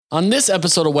On this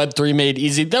episode of Web3 Made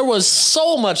Easy, there was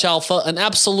so much alpha, an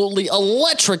absolutely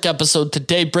electric episode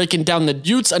today, breaking down the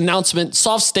Utes announcement,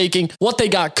 soft staking, what they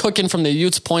got cooking from the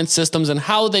Utes point systems, and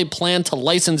how they plan to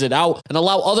license it out and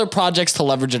allow other projects to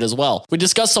leverage it as well. We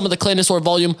discussed some of the Claynosaur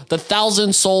volume, the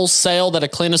 1,000 soul sale that a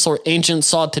Claynosaur ancient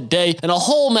saw today, and a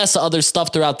whole mess of other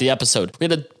stuff throughout the episode. We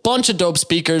had a bunch of dope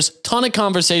speakers, ton of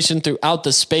conversation throughout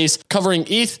the space, covering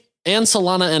ETH, and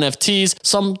Solana NFTs,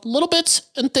 some little bits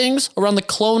and things around the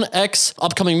Clone X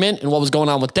upcoming mint and what was going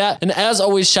on with that. And as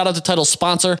always, shout out to title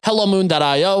sponsor,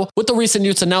 HelloMoon.io. With the recent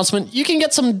Utes announcement, you can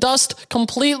get some dust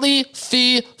completely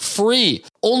fee-free.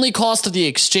 Only cost of the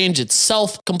exchange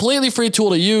itself. Completely free tool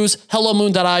to use,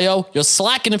 HelloMoon.io. You're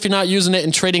slacking if you're not using it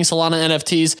and trading Solana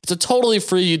NFTs. It's a totally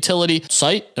free utility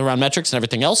site around metrics and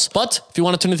everything else. But if you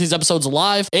want to tune into these episodes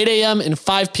live, 8 a.m. and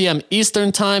 5 p.m.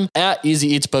 Eastern time at Easy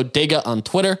Eats Bodega on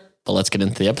Twitter. But let's get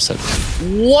into the episode.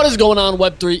 What is going on,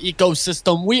 Web3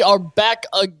 ecosystem? We are back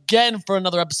again for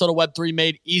another episode of Web3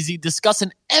 Made Easy,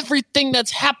 discussing everything that's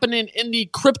happening in the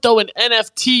crypto and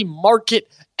NFT market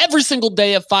every single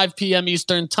day at 5 p.m.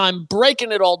 Eastern time,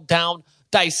 breaking it all down,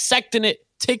 dissecting it,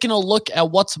 taking a look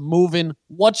at what's moving,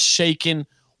 what's shaking,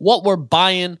 what we're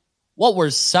buying, what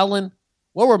we're selling,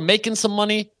 where we're making some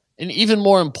money, and even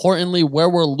more importantly, where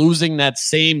we're losing that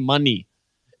same money.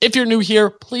 If you're new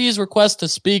here, please request to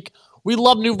speak. We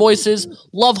love new voices,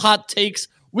 love hot takes.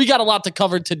 We got a lot to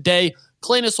cover today.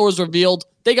 Claynosaur's revealed.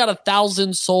 They got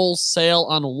 1,000 soul sale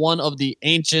on one of the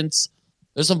ancients.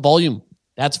 There's some volume.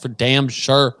 That's for damn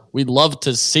sure. We'd love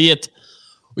to see it.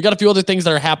 We got a few other things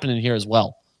that are happening here as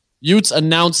well. Utes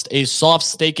announced a soft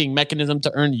staking mechanism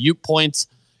to earn Ute points.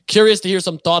 Curious to hear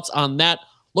some thoughts on that.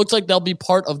 Looks like they'll be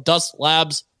part of Dust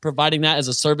Labs, providing that as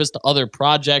a service to other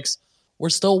projects. We're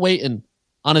still waiting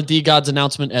on a DeGods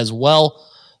announcement as well.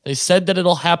 They said that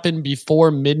it'll happen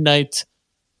before midnight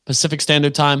Pacific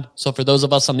Standard Time. So for those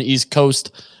of us on the East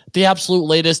Coast, the absolute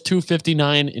latest,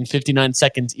 2:59 and 59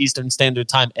 seconds Eastern Standard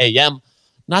Time AM.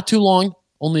 Not too long,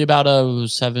 only about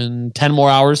 11 more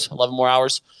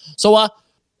hours. So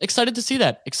excited to see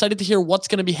that. Excited to hear what's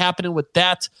going to be happening with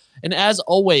that. And as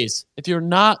always, if you're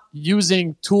not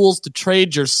using tools to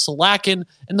trade, you're slacking.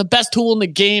 And the best tool in the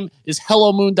game is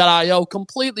HelloMoon.io,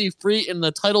 completely free and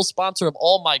the title sponsor of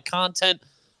all my content.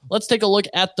 Let's take a look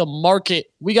at the market.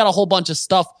 We got a whole bunch of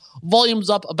stuff. Volume's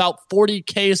up about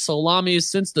 40K salamis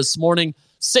since this morning,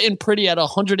 sitting pretty at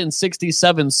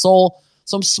 167 SOL.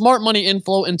 Some smart money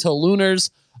inflow into Lunars,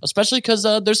 especially because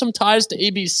there's some ties to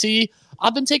ABC.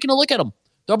 I've been taking a look at them.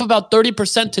 They're up about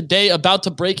 30% today, about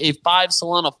to break a 5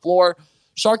 Solana floor.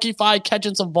 Sharky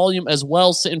catching some volume as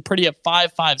well, sitting pretty at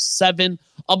 557,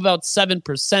 up about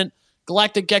 7%.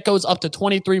 Galactic Gecko's up to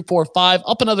 2345,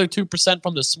 up another 2%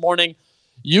 from this morning.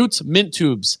 Utes Mint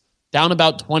Tubes down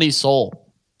about 20 SOL.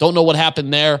 Don't know what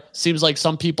happened there. Seems like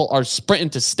some people are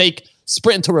sprinting to stake,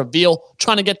 sprinting to reveal,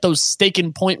 trying to get those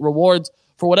staking point rewards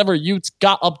for whatever Utes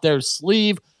got up their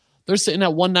sleeve. They're sitting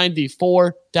at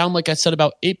 194, down, like I said,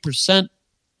 about 8%.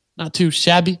 Not too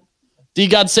shabby.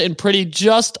 DeGod sitting pretty,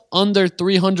 just under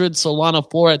 300 Solana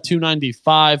floor at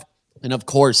 295. And of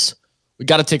course, we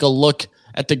got to take a look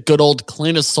at the good old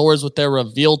Claynosaurs with their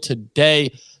reveal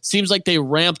today. Seems like they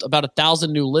ramped about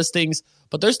 1,000 new listings,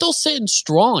 but they're still sitting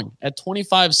strong at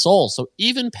 25 SOL. So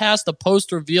even past the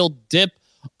post-reveal dip,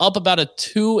 up about a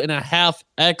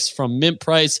 2.5x from mint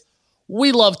price.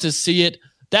 We love to see it.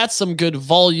 That's some good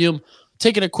volume.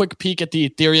 Taking a quick peek at the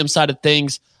Ethereum side of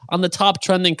things. On the top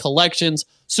trending collections,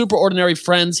 Super Ordinary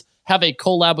Friends have a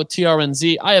collab with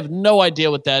TRNZ. I have no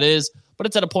idea what that is, but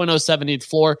it's at a 0.07 ETH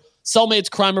floor. Cellmates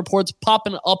Crime Reports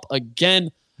popping up again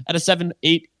at a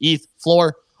 7.8 ETH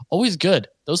floor. Always good.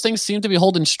 Those things seem to be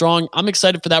holding strong. I'm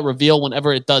excited for that reveal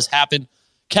whenever it does happen.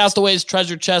 Castaway's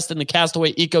Treasure Chest in the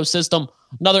Castaway ecosystem.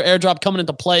 Another airdrop coming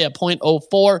into play at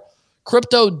 0.04.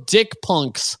 Crypto Dick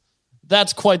Punks.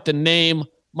 That's quite the name.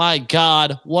 My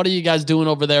God, what are you guys doing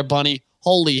over there, Bunny?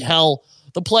 Holy hell.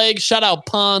 The Plague, shout out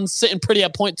Pons, sitting pretty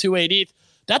at 0.28 ETH.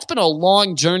 That's been a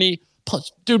long journey.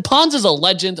 Dude, Pons is a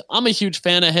legend. I'm a huge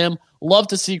fan of him. Love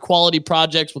to see quality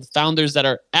projects with founders that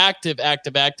are active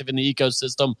in the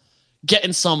ecosystem,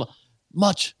 getting some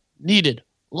much needed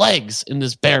legs in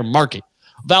this bear market.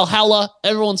 Valhalla,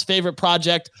 everyone's favorite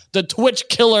project. The Twitch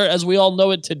killer, as we all know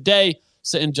it today,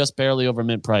 sitting just barely over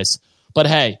mint price. But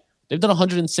hey, they've done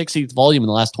 160th volume in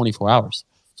the last 24 hours.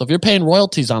 So if you're paying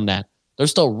royalties on that, they're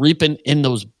still reaping in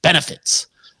those benefits.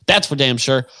 That's for damn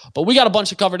sure. But we got a bunch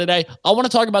to cover today. I want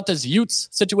to talk about this Utes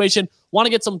situation. Want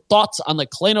to get some thoughts on the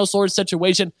Claynosaur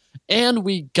situation. And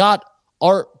we got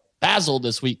Art Basel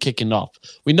this week kicking off.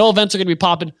 We know events are going to be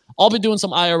popping. I'll be doing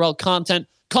some IRL content,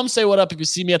 Come say what up if you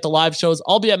see me at the live shows.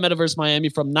 I'll be at Metaverse Miami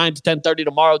from 9 to 10:30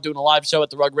 tomorrow doing a live show at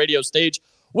the Rug Radio stage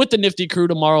with the Nifty crew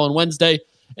tomorrow and Wednesday.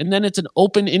 And then it's an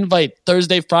open invite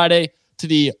Thursday, Friday to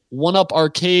the One Up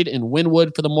Arcade in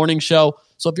Wynwood for the morning show.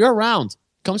 So if you're around,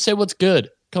 come say what's good.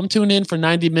 Come tune in for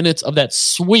 90 minutes of that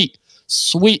sweet,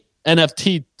 sweet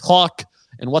NFT talk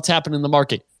and what's happening in the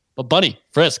market. But Bunny,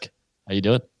 Frisk, how you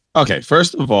doing? Okay,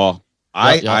 first of all,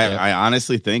 I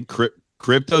honestly think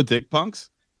crypto dick punks,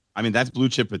 I mean, that's blue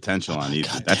chip potential on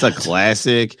ETH. That's a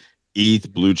classic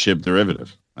ETH blue chip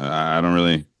derivative. I don't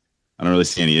really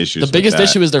see any issues. The biggest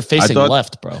issue is they're facing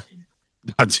left, bro.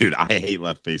 Dude, I hate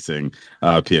left facing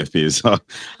PFPs. So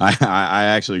I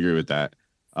actually agree with that.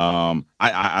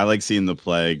 I like seeing the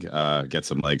plague get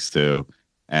some legs too.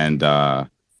 And I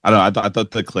don't know. I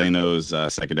thought the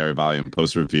Klainos secondary volume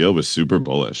post reveal was super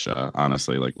bullish.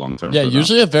 Honestly, like long term. Yeah,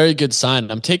 usually a very good sign.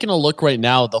 I'm taking a look right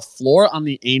now. The floor on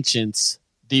the ancients,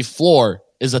 the floor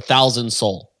is 1,000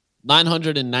 SOL,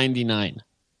 999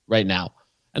 right now,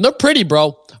 and they're pretty,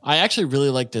 bro. I actually really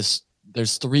like this.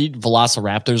 There's 3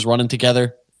 Velociraptors running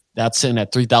together. That's in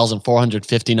at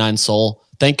 3,459 SOL.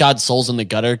 Thank God SOL's in the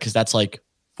gutter because that's like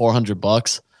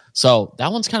 $400. So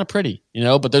that one's kind of pretty,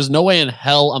 but there's no way in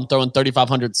hell I'm throwing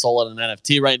 3,500 SOL at an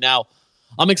NFT right now.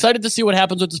 I'm excited to see what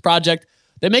happens with this project.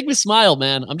 They make me smile,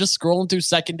 man. I'm just scrolling through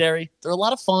secondary. They're a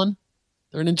lot of fun.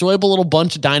 They're an enjoyable little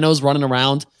bunch of dinos running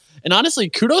around. And honestly,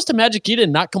 kudos to Magic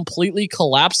Eden not completely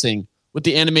collapsing with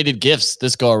the animated GIFs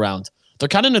this go around. They're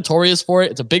kind of notorious for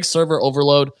it. It's a big server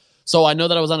overload. So I know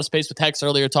that I was on a space with Hex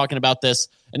earlier talking about this,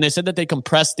 and they said that they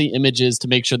compressed the images to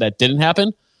make sure that didn't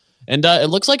happen. And it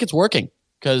looks like it's working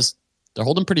because they're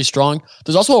holding pretty strong.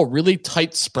 There's also a really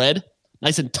tight spread,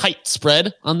 nice and tight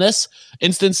spread on this.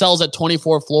 Instant sells at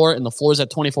 24 floor, and the floor's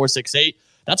at 24.68.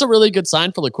 That's a really good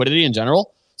sign for liquidity in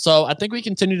general. So I think we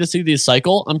continue to see these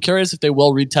cycle. I'm curious if they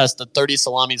will retest the 30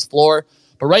 Salamis floor.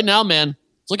 But right now, man,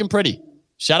 it's looking pretty.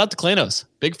 Shout out to Klainos.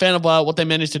 Big fan of what they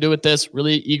managed to do with this.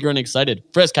 Really eager and excited.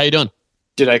 Frisk, how you doing?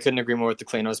 Dude, I couldn't agree more with the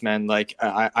Klainos, man. Like,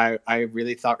 I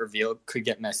really thought Reveal could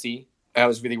get messy. I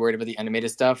was really worried about the animated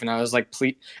stuff. And I was like,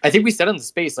 please. I think we said on the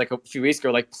space like a few weeks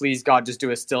ago, like, please, God, just do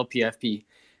a still PFP.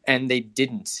 And they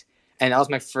didn't. And that was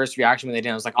my first reaction when they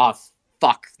didn't. I was like, oh,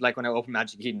 fuck. Like when I opened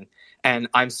Magic Eden. And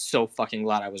I'm so fucking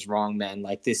glad I was wrong, man.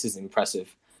 Like, this is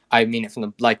impressive. I mean it from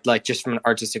the like just from an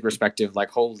artistic perspective.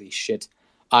 Like, holy shit,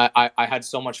 I had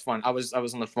so much fun. I was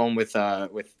on the phone with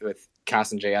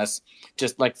Cass and JS,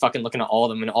 just like fucking looking at all of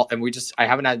them and I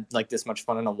haven't had like this much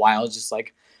fun in a while. Just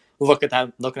like looking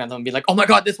at them and be like, oh my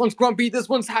god, this one's grumpy, this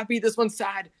one's happy, this one's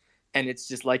sad, and it's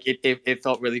just like it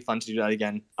felt really fun to do that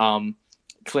again.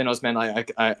 Klainos, man,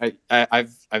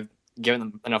 I've given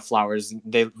them enough flowers.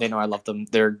 They know I love them.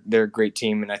 They're a great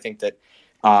team, and I think that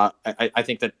I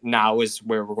think that now is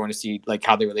where we're going to see like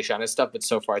how they really shine and stuff. But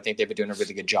so far, I think they've been doing a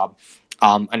really good job.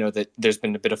 I know that there's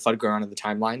been a bit of FUD going on in the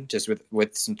timeline, just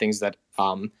with some things that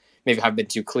maybe haven't been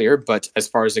too clear. But as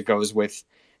far as it goes with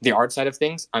the art side of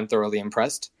things, I'm thoroughly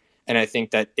impressed, and I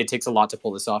think that it takes a lot to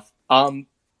pull this off.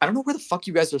 I don't know where the fuck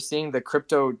you guys are seeing the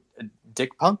crypto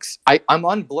dick punks. I'm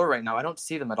on Blur right now. I don't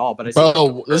see them at all. But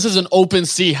this is an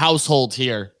OpenSea household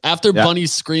here. After Bunny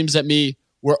screams at me,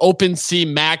 we're OpenSea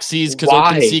maxis because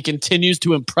OpenSea continues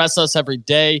to impress us every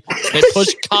day. They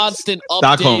push constant updates.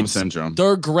 Stockholm syndrome.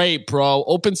 They're great, bro.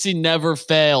 OpenSea never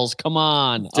fails. Come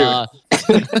on. Dude.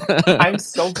 I'm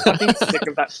so fucking sick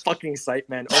of that fucking site,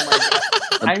 man. Oh my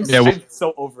god. I'm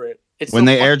so over it. When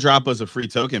they airdrop us a free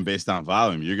token based on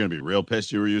volume, you're going to be real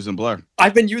pissed you were using Blur.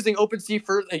 I've been using OpenSea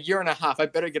for a year and a half. I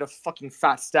better get a fucking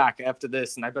fat stack after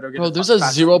this, and I better get there's a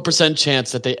 0%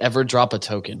 chance that they ever drop a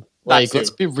token. Like,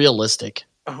 let's be realistic.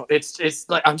 Oh, it's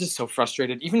like I'm just so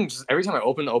frustrated. Even just every time I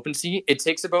open the OpenSea, it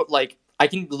takes about like I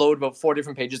can load about 4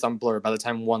 different pages on Blur by the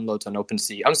time one loads on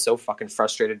OpenSea. I'm so fucking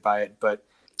frustrated by it. But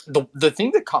the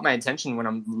thing that caught my attention when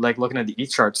I'm like looking at the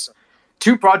ETH charts,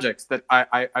 2 projects that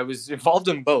I was involved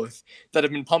in both that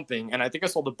have been pumping, and I think I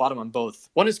sold the bottom on both.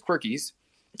 One is Quirkies,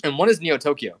 and one is Neo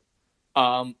Tokyo.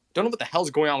 Don't know what the hell's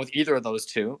going on with either of those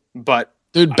two, but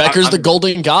dude, Becker's the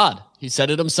golden god. He said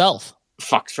it himself.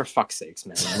 For fuck's sakes,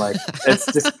 man. Like,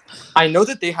 it's just, I know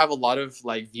that they have a lot of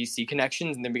like VC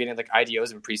connections and they're getting like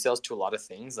IDOs and pre-sales to a lot of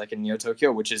things like in Neo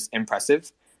Tokyo, which is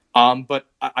impressive. But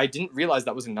I didn't realize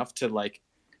that was enough to like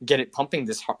get it pumping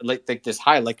this hard, like this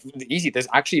high, like easy. There's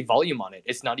actually volume on it.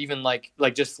 It's not even like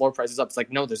just floor prices up. It's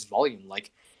like, no, there's volume.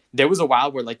 Like there was a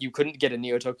while where like you couldn't get a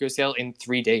Neo Tokyo sale in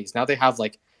 3 days. Now they have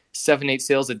like 7-8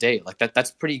 sales a day. Like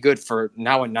that's pretty good for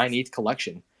now a 9 ETH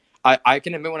collection. I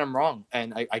can admit when I'm wrong,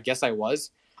 and I guess I was.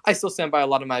 I still stand by a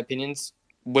lot of my opinions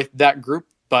with that group,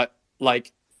 but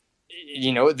like,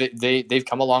 you know, they've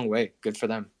come a long way. Good for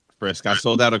them. Frisk, I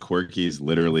sold out of Quirkies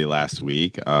literally last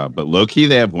week. But low key,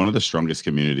 they have one of the strongest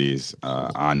communities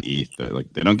on ETH.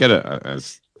 Like they don't get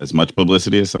as much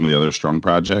publicity as some of the other strong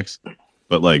projects,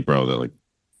 but like, bro,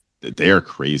 they are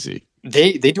crazy.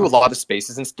 They do a lot of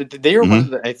spaces, and they are one of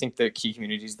the, I think, the key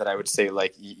communities that I would say,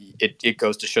 like, it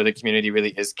goes to show that community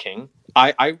really is king.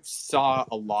 I saw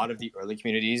a lot of the early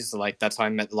communities, like that's how I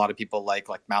met a lot of people like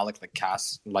Malik, like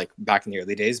Cass, like back in the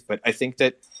early days. But I think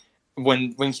that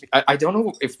when I don't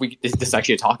know if this is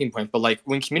actually a talking point, but like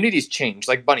when communities change,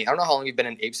 like Bunny, I don't know how long you've been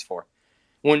in Apes for.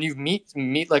 When you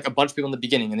meet like a bunch of people in the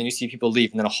beginning, and then you see people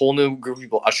leave, and then a whole new group of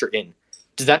people usher in,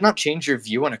 does that not change your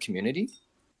view on a community?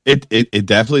 It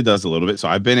definitely does a little bit. So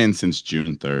I've been in since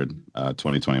June 3rd,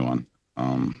 2021.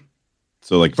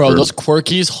 So like, bro, those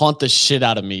Quirkies haunt the shit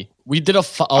out of me. We did a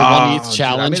 1 ETH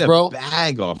challenge, dude, I made bro. a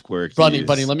bag off Quirkies.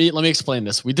 Buddy, let me explain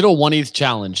this. We did a 1 ETH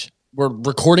challenge. We're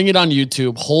recording it on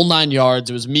YouTube, whole 9 yards.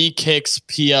 It was me, Kix,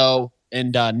 PO,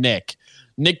 and Nick.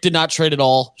 Nick did not trade at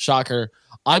all. Shocker.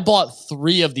 I bought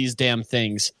 3 of these damn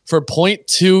things for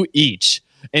 0.2 each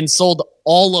and sold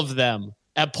all of them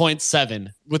at 0.7.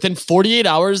 Within 48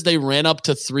 hours, they ran up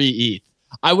to 3 ETH.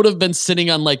 I would have been sitting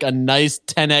on like a nice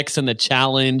 10x in the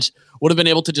challenge, would have been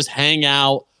able to just hang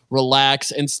out, relax.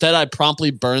 Instead, I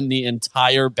promptly burned the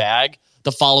entire bag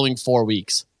the following 4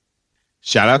 weeks.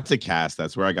 Shout out to Cass.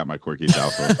 That's where I got my Quirkies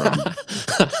alpha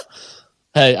from.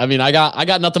 Hey, I mean, I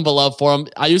got nothing but love for them.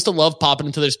 I used to love popping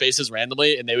into their spaces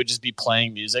randomly, and they would just be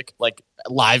playing music, like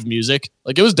live music.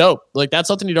 Like it was dope. Like that's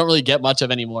something you don't really get much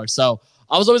of anymore. So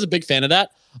I was always a big fan of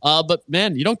that. But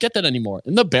man, you don't get that anymore.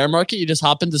 In the bear market, you just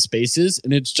hop into spaces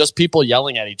and it's just people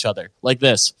yelling at each other like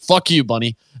this. Fuck you,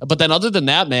 Bunny. But then other than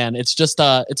that, man, it's just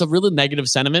it's a really negative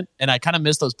sentiment, and I kind of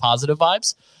miss those positive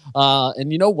vibes.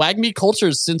 And you know, wag meat culture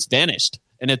has since vanished,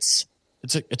 and it's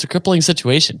a crippling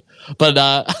situation. But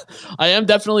I am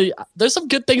definitely, there's some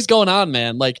good things going on,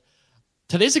 man. Like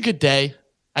today's a good day.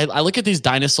 I look at these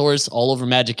dinosaurs all over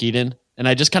Magic Eden, and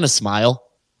I just kind of smile.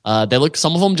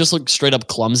 Some of them just look straight up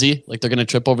clumsy, like they're gonna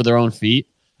trip over their own feet,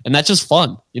 and that's just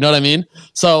fun. You know what I mean?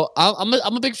 So I'm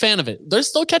a big fan of it. They're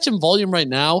still catching volume right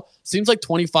now. Seems like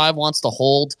 25 wants to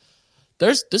hold.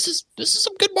 This is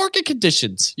some good market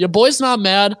conditions. Your boy's not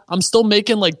mad. I'm still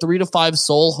making like 3 to 5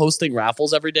 soul hosting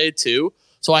raffles every day too.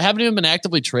 So I haven't even been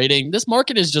actively trading. This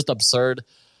market is just absurd,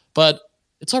 but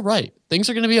it's all right. Things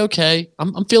are gonna be okay.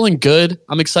 I'm feeling good.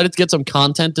 I'm excited to get some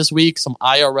content this week, some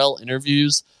IRL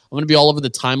interviews. I'm going to be all over the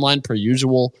timeline per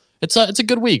usual. It's a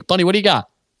good week. Bunny, what do you got?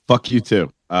 Fuck you too.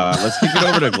 Let's kick it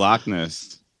over to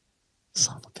Glockness.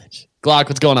 Son of a bitch. Glock,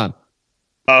 what's going on?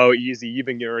 Oh, easy. You've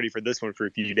been getting ready for this one for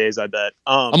a few days, I bet.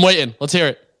 I'm waiting. Let's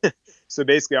hear it. So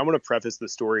basically, I want to preface the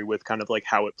story with kind of like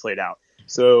how it played out.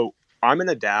 So I'm in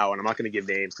a DAO, and I'm not going to give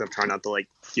names because I'm trying not to like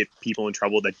get people in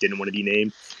trouble that didn't want to be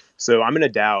named. So I'm in a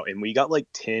DAO, and we got like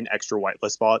 10 extra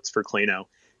whitelist spots for Clano,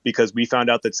 because we found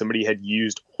out that somebody had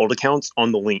used alt accounts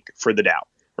on the link for the DAO,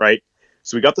 right?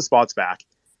 So we got the spots back,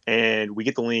 and we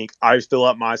get the link. I fill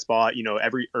out my spot, you know,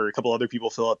 a couple other people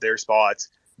fill out their spots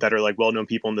that are like well-known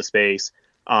people in the space.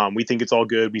 We think it's all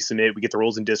good. We submit, we get the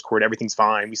roles in Discord. Everything's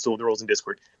fine. We still have the roles in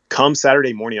Discord. Come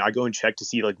Saturday morning, I go and check to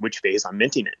see like which phase I'm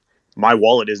minting in. My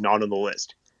wallet is not on the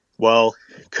list. Well,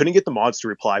 couldn't get the mods to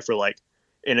reply for like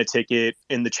in a ticket,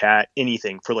 in the chat,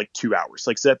 anything for like 2 hours.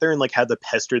 Like sat there and like had to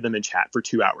pester them in chat for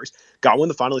 2 hours. Got one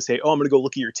to finally say, oh, I'm going to go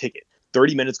look at your ticket.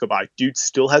 30 minutes go by. Dude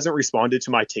still hasn't responded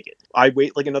to my ticket. I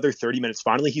wait like another 30 minutes.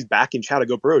 Finally, he's back in chat. I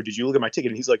go, bro, did you look at my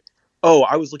ticket? And he's like, oh,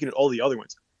 I was looking at all the other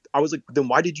ones. I was like, then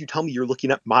why did you tell me you're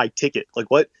looking at my ticket? Like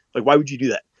what? Like, why would you do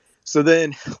that? So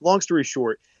then, long story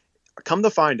short, come to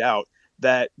find out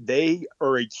that they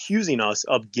are accusing us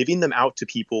of giving them out to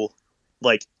people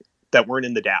like that weren't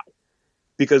in the DAO,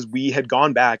 because we had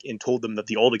gone back and told them that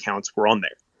the alt accounts were on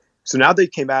there. So now they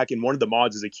came back, and one of the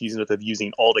mods is accusing us of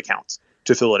using alt accounts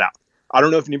to fill it out. I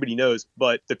don't know if anybody knows,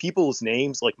 but the people's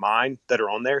names like mine that are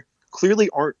on there clearly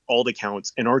aren't alt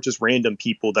accounts and aren't just random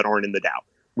people that aren't in the DAO.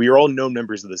 We are all known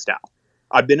members of this DAO.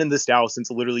 I've been in this DAO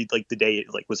since literally like the day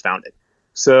it like was founded.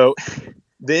 So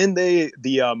then the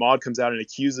mod comes out and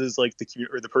accuses like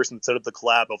the person that set up the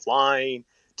collab of lying,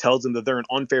 tells them that they're an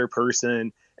unfair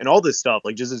person, and all this stuff.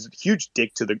 Like just a huge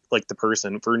dick to the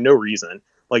person for no reason.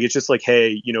 Like it's just like,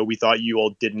 hey, you know, we thought you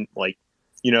all didn't like,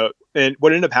 you know. And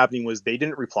what ended up happening was they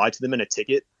didn't reply to them in a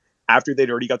ticket after they'd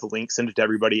already got the link, sent it to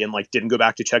everybody, and like didn't go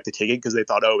back to check the ticket because they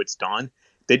thought, oh, it's done.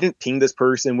 They didn't ping this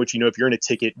person, which, you know, if you're in a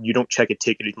ticket, you don't check a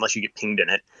ticket unless you get pinged in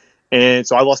it. And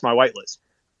so I lost my whitelist.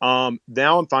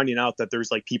 Now I'm finding out that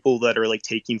there's like people that are like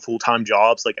taking full-time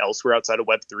jobs like elsewhere outside of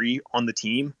Web3 on the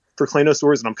team for Clano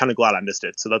stores, and I'm kind of glad I missed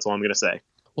it. So that's all I'm going to say.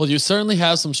 Well, you certainly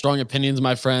have some strong opinions,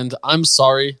 my friend. I'm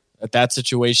sorry. at that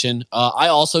situation. I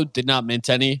also did not mint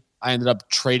any. I ended up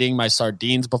trading my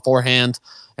sardines beforehand.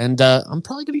 And I'm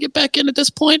probably going to get back in at this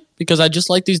point because I just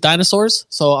like these dinosaurs.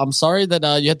 So I'm sorry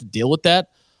that you had to deal with that.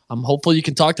 I'm hopeful you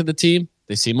can talk to the team.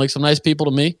 They seem like some nice people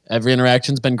to me. Every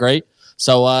interaction's been great.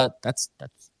 So that's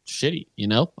shitty, you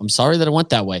know? I'm sorry that it went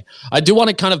that way. I do want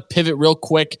to kind of pivot real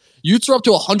quick. Utes are up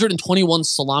to 121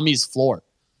 salamis floor.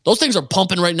 Those things are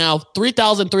pumping right now.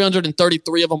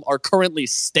 3,333 of them are currently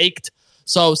staked.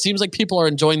 So seems like people are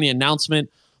enjoying the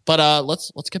announcement. But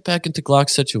let's get back into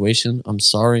Glock's situation. I'm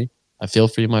sorry. I feel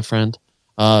for you, my friend.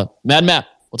 Mad Matt,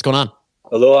 what's going on?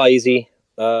 Aloha, Easy.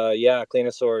 Yeah,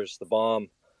 Cleanosaurs, the bomb.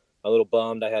 I'm a little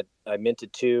bummed. I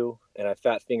minted 2, and I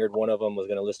fat fingered one of them. Was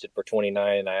going to list it for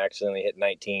 29, and I accidentally hit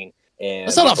 19. And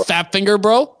that's not a fat finger,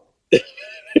 bro.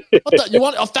 You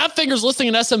want a fat finger's listing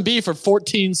an SMB for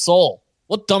 14 soul?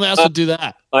 What dumbass would do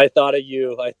that? I thought of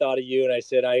you, and I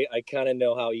said I kind of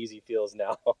know how Easy feels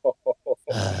now.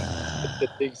 The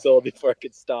thing sold before I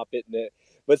could stop hitting it,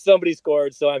 but somebody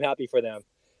scored, so I'm happy for them,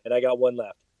 and I got one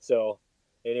left. So.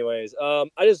 Anyways,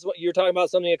 you're talking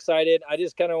about something excited. I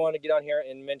just kind of want to get on here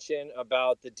and mention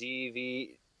about the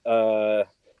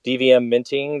DVM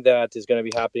minting that is going to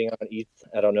be happening on ETH.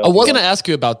 I don't know. I was going to ask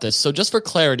you about this. So just for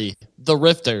clarity, the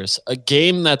Rifters, a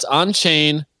game that's on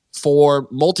chain for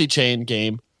multi-chain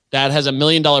game that has $1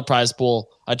 million prize pool.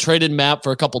 I traded Map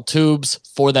for a couple tubes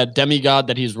for that demigod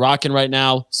that he's rocking right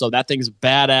now. So that thing's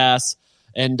badass.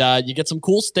 And you get some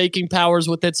cool staking powers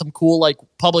with it, some cool like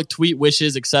public tweet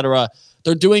wishes, etc.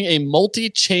 They're doing a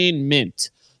multi-chain mint.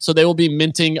 So they will be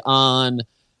minting on,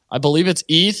 I believe it's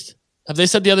ETH. Have they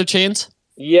said the other chains?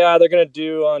 Yeah, they're going to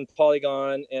do on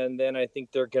Polygon, and then I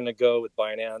think they're going to go with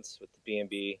Binance with the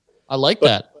BNB. I like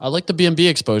that. I like the BNB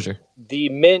exposure. The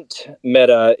mint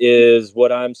meta is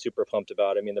what I'm super pumped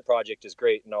about. I mean, the project is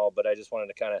great and all, but I just wanted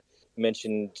to kind of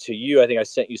mention to you, I think I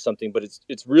sent you something, but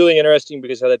it's really interesting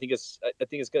because I think it's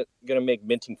going to make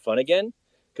minting fun again.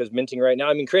 Because minting right now,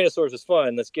 I mean, Cranosaurus is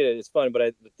fun. Let's get it. It's fun.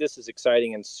 But this is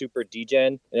exciting and super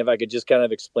degen. And if I could just kind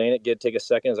of explain it, take a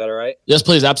second. Is that all right? Yes,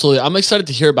 please. Absolutely. I'm excited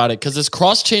to hear about it because this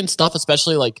cross-chain stuff,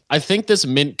 especially like I think this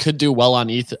mint could do well on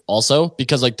ETH also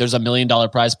because like there's $1 million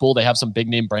prize pool. They have some big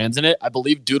name brands in it. I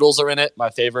believe Doodles are in it. My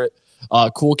favorite.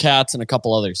 Cool Cats and a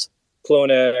couple others.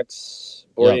 CloneX,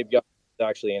 Bored Ape is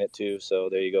actually in it too. So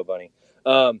there you go, Bunny.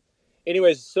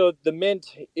 Anyways, so the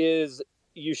mint is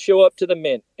you show up to the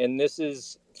mint, and this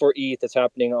is for ETH. It's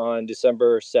happening on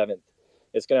December 7th.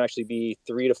 It's going to actually be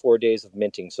 3 to 4 days of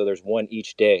minting, so there's one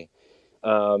each day.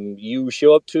 You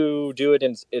show up to do it,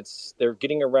 and they're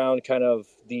getting around kind of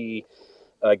the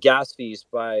gas fees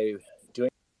by doing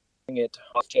it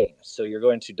off chain. So you're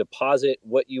going to deposit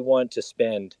what you want to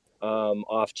spend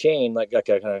off chain, like a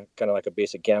kind of like a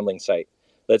basic gambling site.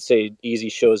 Let's say Easy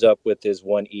shows up with his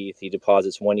 1 ETH. He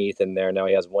deposits 1 ETH in there. Now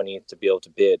he has 1 ETH to be able to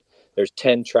bid. There's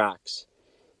 10 tracks.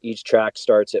 Each track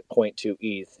starts at 0.2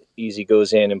 ETH. Easy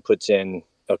goes in and puts in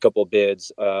a couple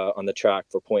bids on the track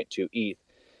for 0.2 ETH.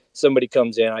 Somebody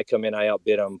comes in, I come in, I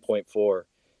outbid them 0.4.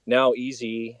 Now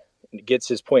Easy gets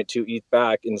his 0.2 ETH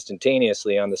back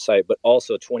instantaneously on the site, but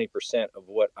also 20% of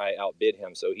what I outbid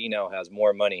him. So he now has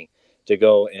more money to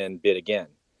go and bid again.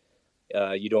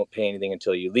 You don't pay anything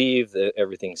until you leave.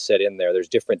 Everything's set in there. There's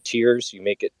different tiers. You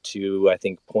make it to, I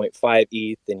think, 0.5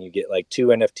 ETH, then you get like 2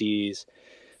 NFTs.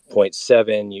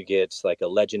 0.7, you get like a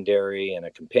legendary and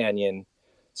a companion.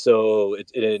 So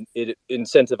it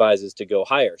incentivizes to go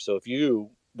higher. So if you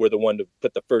were the one to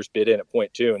put the first bid in at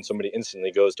 0.2 and somebody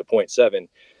instantly goes to 0.7,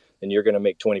 then you're going to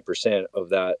make 20% of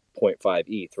that 0.5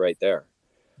 ETH right there.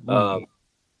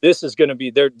 This is going to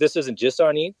be there. This isn't just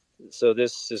on ETH. So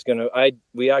this is going to,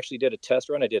 we actually did a test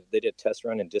run. They did a test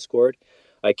run in Discord.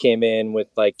 I came in with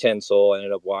like 10 soul. I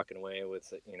ended up walking away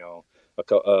with,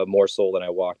 more soul than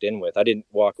I walked in with. I didn't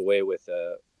walk away with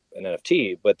an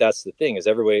NFT, but that's the thing is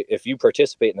everybody, if you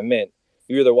participate in the mint,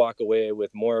 you either walk away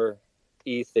with more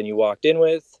ETH than you walked in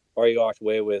with, or you walked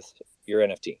away with your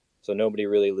NFT. So nobody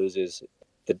really loses.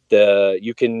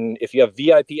 You can, if you have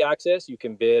VIP access, you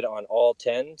can bid on all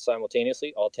 10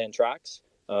 simultaneously, all 10 tracks.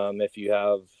 If you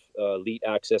have elite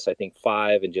access, I think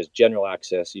 5, and just general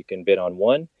access, you can bid on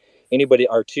 1. Anybody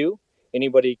R2,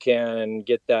 anybody can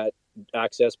get that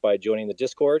access by joining the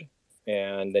Discord,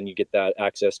 and then you get that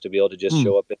access to be able to just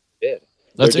show up and bid.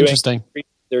 That's interesting.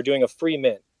 They're doing a free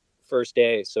mint first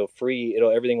day, so free.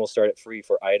 Everything will start at free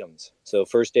for items. So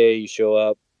first day you show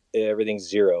up, everything's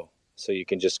 0. So you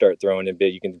can just start throwing in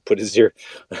bid. You can put a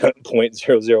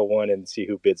 0.001 and see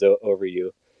who bids over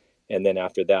you. And then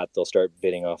after that, they'll start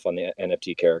bidding off on the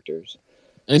NFT characters.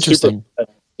 Interesting.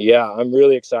 Yeah, I'm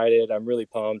really excited. I'm really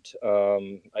pumped.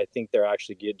 I think they're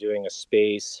actually doing a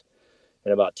space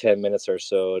in about 10 minutes or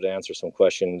so to answer some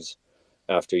questions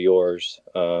after yours.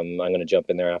 I'm going to jump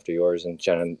in there after yours and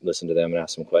try and listen to them and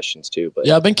ask some questions too. But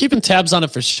yeah, I've been keeping tabs on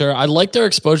it for sure. I like their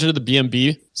exposure to the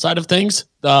BNB side of things.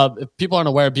 If people aren't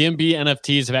aware, BNB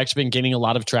NFTs have actually been gaining a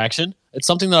lot of traction. It's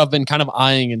something that I've been kind of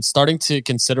eyeing and starting to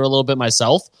consider a little bit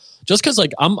myself, just because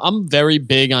like I'm very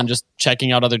big on just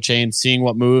checking out other chains, seeing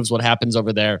what moves, what happens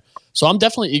over there. So I'm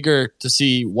definitely eager to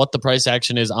see what the price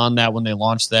action is on that when they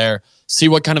launch there, see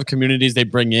what kind of communities they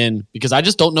bring in, because I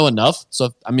just don't know enough.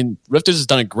 So, I mean, Rifters has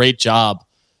done a great job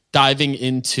diving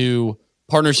into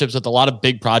partnerships with a lot of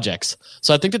big projects.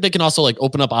 So I think that they can also like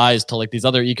open up eyes to like these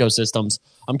other ecosystems.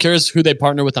 I'm curious who they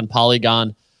partner with on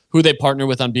Polygon, who they partner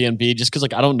with on BNB, just because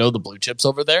like I don't know the blue chips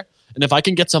over there. And if I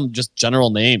can get some just general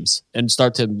names and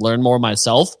start to learn more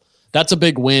myself, that's a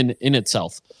big win in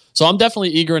itself. So I'm definitely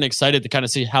eager and excited to kind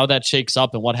of see how that shakes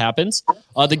up and what happens.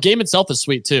 The game itself is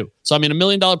sweet too. So I mean, $1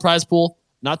 million prize pool,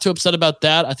 not too upset about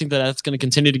that. I think that that's going to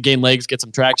continue to gain legs, get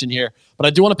some traction here. But I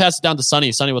do want to pass it down to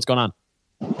Sunny. Sunny, what's going on?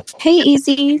 Hey,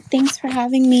 Easy. Thanks for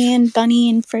having me, and Bunny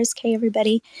and First K,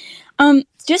 everybody.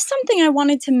 Just something I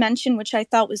wanted to mention, which I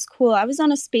thought was cool. I was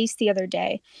on a space the other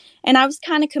day, and I was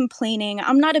kind of complaining.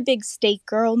 I'm not a big stake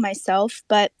girl myself,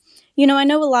 but, you know, I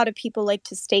know a lot of people like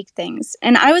to stake things.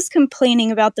 And I was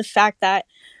complaining about the fact that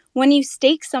when you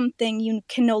stake something, you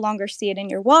can no longer see it in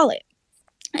your wallet.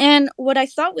 And what I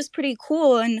thought was pretty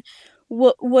cool, and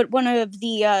what one of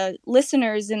the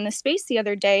listeners in the space the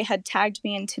other day had tagged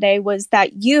me in today, was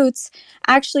that Utes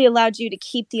actually allowed you to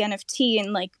keep the NFT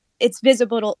and like it's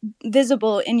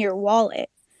visible in your wallet.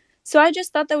 So I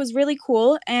just thought that was really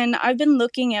cool, and I've been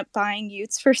looking at buying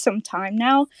Utes for some time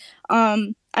now.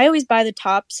 I always buy the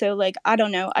top, so like I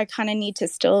don't know, I kind of need to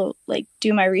still like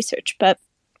do my research, but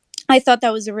I thought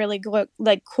that was a really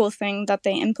cool thing that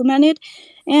they implemented.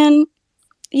 And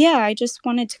yeah, I just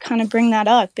wanted to kind of bring that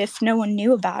up if no one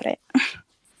knew about it.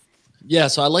 Yeah,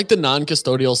 so I like the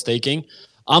non-custodial staking.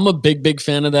 I'm a big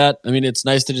fan of that. I mean, it's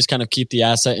nice to just kind of keep the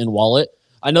asset in wallet.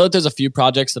 I know that there's a few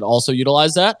projects that also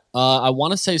utilize that. I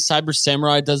want to say Cyber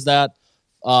Samurai does that.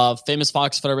 Famous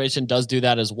Fox Federation does do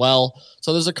that as well.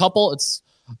 So there's a couple. It's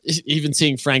even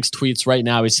seeing Frank's tweets right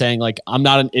now. He's saying like, I'm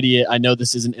not an idiot. I know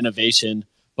this isn't innovation,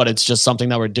 but it's just something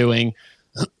that we're doing.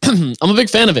 I'm a big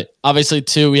fan of it. Obviously,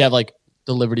 too, we have like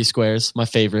the Liberty Squares, my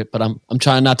favorite, but I'm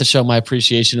trying not to show my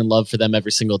appreciation and love for them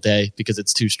every single day because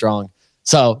it's too strong.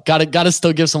 So gotta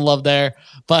still give some love there.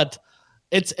 But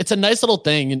it's a nice little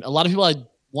thing. And a lot of people I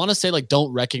want to say like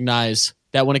don't recognize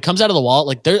that when it comes out of the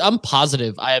wallet, like I'm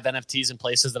positive I have NFTs in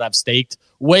places that I've staked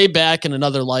way back in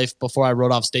another life before I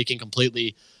wrote off staking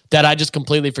completely that I just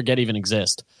completely forget even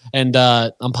exist. And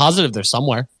I'm positive they're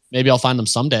somewhere. Maybe I'll find them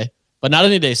someday, but not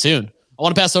any day soon. I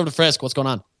want to pass it over to Frisk. What's going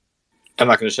on? I'm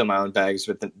not going to show my own bags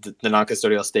with the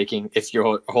non-custodial staking. If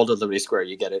you hold a Liberty Square,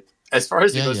 you get it. As far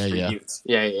as it goes for Utes.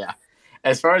 Yeah.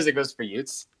 As far as it goes for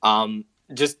Utes,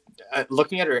 just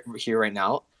looking at it here right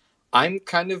now, I'm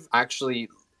kind of actually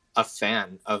a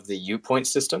fan of the U point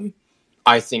system.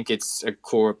 I think it's a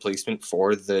cool replacement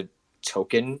for the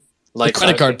token. Like the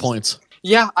credit card points.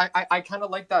 Yeah, I kind of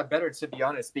like that better, to be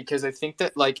honest, because I think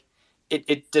that like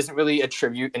it doesn't really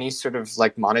attribute any sort of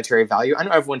like monetary value. I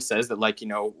know everyone says that like,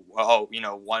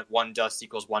 one dust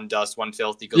equals one dust, one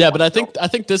filth equals one but filth. I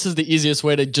think this is the easiest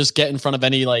way to just get in front of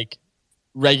any like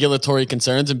regulatory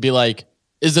concerns and be like,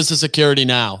 is this a security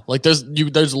now? Like there's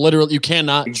literally, you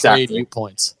cannot trade U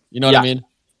points. You know what I mean?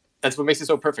 That's what makes it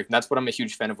so perfect. And that's what I'm a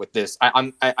huge fan of with this.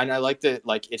 I like that,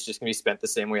 like, it's just going to be spent the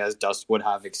same way as dust would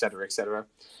have, et cetera, et cetera.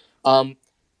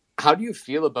 How do you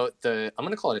feel about I'm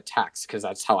going to call it a tax, because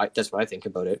that's what I think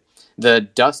about it. The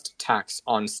dust tax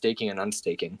on staking and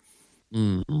unstaking.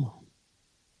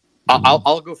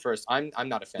 I'll go first. I'm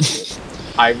not a fan of it.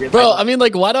 I mean,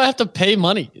 like, why do I have to pay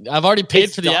money? I've already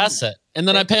paid for the asset, and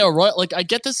then I pay a royal. Like, I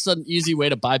get this is an easy way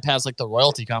to bypass like the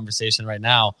royalty conversation right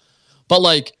now, but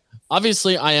like,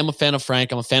 obviously, I am a fan of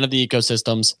Frank. I'm a fan of the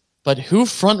ecosystems, but who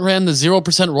front ran the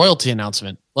 0% royalty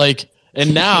announcement? Like,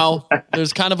 and now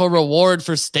there's kind of a reward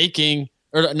for staking,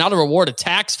 or not a reward, a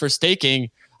tax for staking.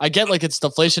 I get like it's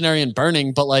deflationary and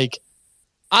burning, but like,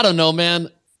 I don't know, man.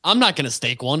 I'm not going to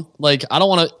stake one. Like, I don't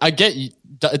want to, I get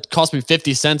it cost me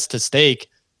 50 cents to stake,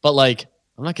 but like,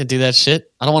 I'm not going to do that shit.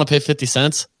 I don't want to pay 50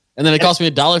 cents. And then it cost me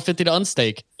 $1.50 to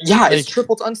unstake. Yeah, like, it's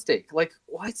triple to unstake. Like,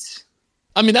 what?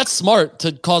 I mean, that's smart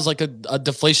to cause like a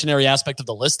deflationary aspect of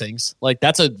the listings. Like,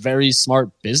 that's a very smart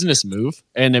business move,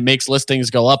 and it makes listings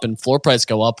go up and floor price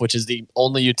go up, which is the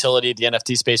only utility the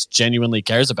NFT space genuinely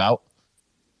cares about.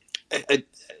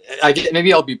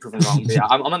 Maybe I'll be proven wrong, but yeah,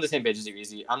 I'm on the same page as you,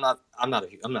 Easy. I'm not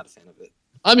a fan of it.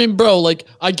 I mean, bro, like,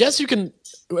 I guess you can,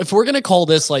 if we're gonna call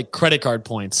this like credit card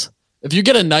points, If you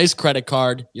get a nice credit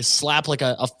card, you slap like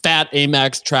a fat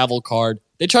Amex travel card,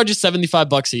 they charge you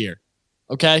 $75 a year.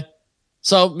 Okay?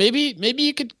 So maybe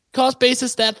you could cost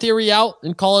basis that theory out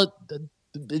and call it,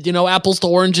 apples to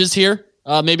oranges here.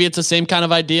 Maybe it's the same kind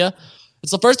of idea.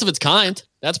 It's the first of its kind.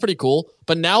 That's pretty cool.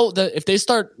 But now if they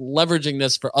start leveraging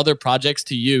this for other projects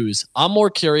to use, I'm more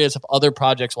curious if other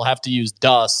projects will have to use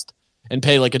Dust and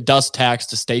pay like a Dust tax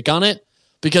to stake on it.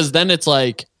 Because then it's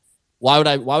like, why would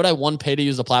I one, pay to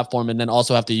use the platform and then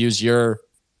also have to use your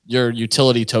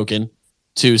utility token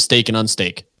to stake and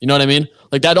unstake? You know what I mean?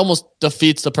 Like that almost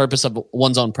defeats the purpose of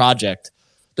one's own project.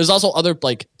 There's also other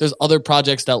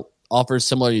projects that offer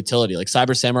similar utility. Like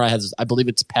Cyber Samurai has, I believe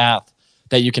it's Path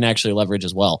that you can actually leverage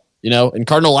as well. And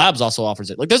Cardinal Labs also offers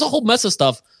it. Like there's a whole mess of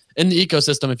stuff in the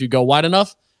ecosystem if you go wide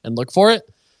enough and look for it.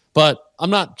 But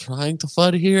I'm not trying to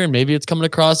FUD here, and maybe it's coming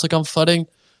across like I'm FUDding.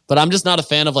 But I'm just not a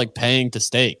fan of like paying to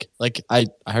stake. Like I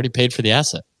already paid for the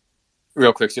asset.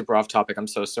 Real quick, super off topic. I'm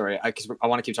so sorry. I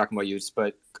want to keep talking about Utes,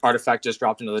 but Artifact just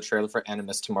dropped another trailer for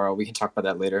Animus tomorrow. We can talk about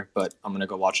that later, but I'm going to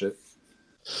go watch it.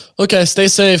 Okay, stay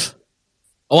safe.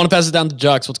 I want to pass it down to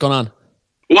Jux. What's going on?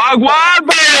 Wagwan,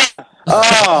 baby!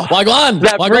 Oh,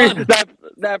 Wagwan!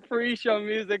 That pre-show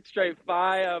music, straight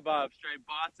fire, Bob. Straight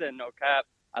Boston, no cap.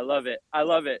 I love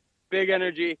it. Big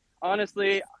energy.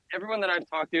 Honestly, everyone that I've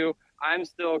talked to, I'm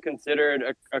still considered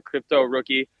a crypto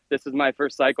rookie. This is my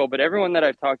first cycle, but everyone that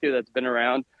I've talked to that's been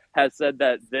around has said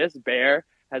that this bear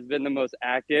has been the most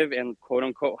active and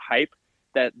quote-unquote hype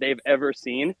that they've ever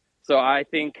seen. So I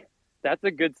think that's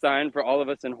a good sign for all of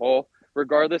us in whole,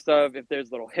 regardless of if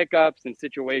there's little hiccups and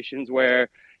situations where,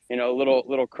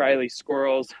 little Criley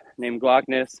squirrels named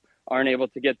Glockness aren't able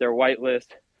to get their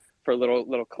whitelist for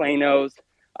little Clanos.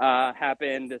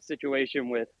 Happened, a situation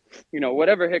with,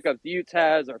 whatever hiccups Utes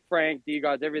has or Frank,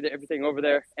 D-Gods, everything over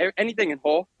there, anything in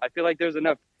whole. I feel like there's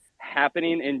enough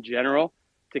happening in general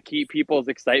to keep people's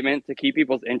excitement, to keep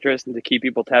people's interest, and to keep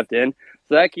people tapped in.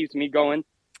 So that keeps me going.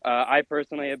 I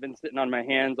personally have been sitting on my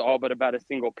hands all but about a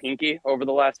single pinky over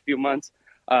the last few months.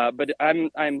 But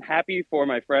I'm happy for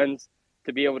my friends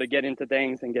to be able to get into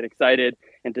things and get excited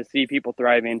and to see people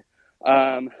thriving.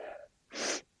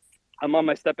 I'm on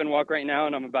my step and walk right now,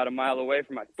 and I'm about a mile away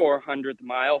from my 400th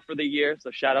mile for the year.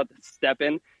 So shout out to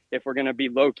Steppin'. If we're going to be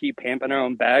low-key pamping our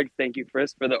own bags, thank you,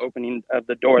 Frisk, for the opening of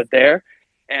the door there.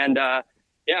 And,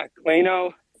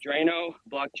 Clano, Drano,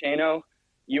 Blockchaino,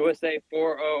 USA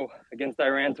 4-0 against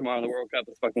Iran tomorrow in the World Cup.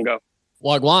 Let's fucking go.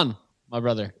 Wagwan, my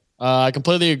brother. I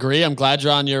completely agree. I'm glad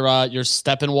you're on your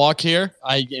step and walk here.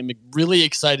 I am really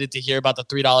excited to hear about the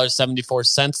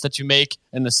 $3.74 that you make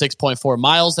and the 6.4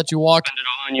 miles that you walk. Spend it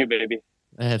all on you, baby.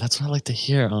 Hey, that's what I like to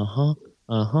hear.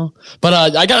 But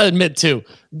I gotta admit too,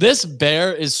 this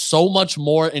bear is so much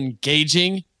more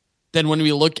engaging than when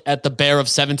we look at the bear of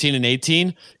 17 and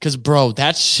 18. Because bro,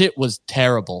 that shit was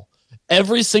terrible.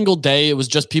 Every single day, it was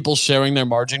just people sharing their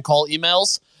margin call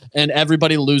emails and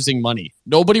everybody losing money.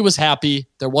 Nobody was happy.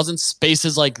 There wasn't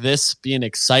spaces like this being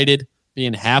excited,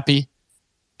 being happy,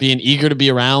 being eager to be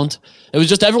around. It was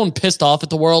just everyone pissed off at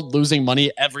the world, losing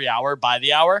money every hour by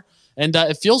the hour. And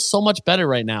it feels so much better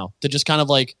right now to just kind of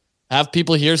like have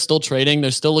people here still trading.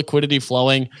 There's still liquidity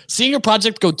flowing. Seeing your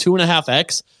project go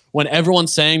 2.5x when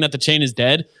everyone's saying that the chain is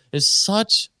dead is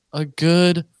such a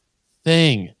good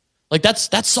thing. Like that's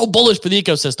so bullish for the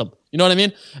ecosystem. You know what I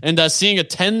mean? And seeing a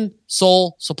 10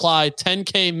 soul supply,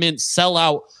 10K mint sell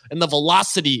out and the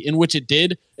velocity in which it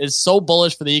did is so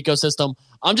bullish for the ecosystem.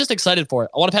 I'm just excited for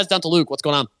it. I want to pass it down to Luke. What's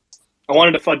going on? I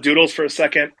wanted to FUD Doodles for a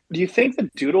second. Do you think the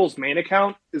Doodles main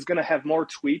account is going to have more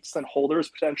tweets than holders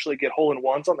potentially get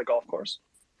hole-in-ones on the golf course?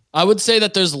 I would say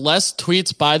that there's less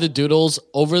tweets by the Doodles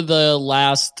over the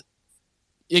last,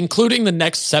 including the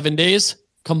next 7 days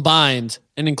combined,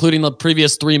 and including the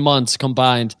previous 3 months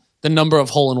combined, the number of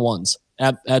hole-in-ones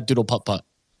at Doodle Putt Putt.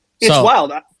 It's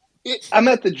wild. I'm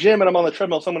at the gym and I'm on the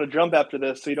treadmill, so I'm going to jump after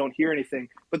this so you don't hear anything.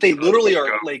 But they literally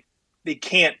are like, they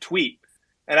can't tweet.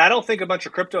 And I don't think a bunch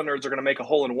of crypto nerds are going to make a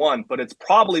hole-in-one, but it's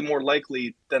probably more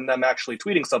likely than them actually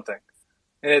tweeting something.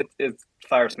 And it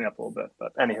fires me up a little bit.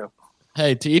 But anywho.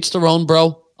 Hey, to each their own,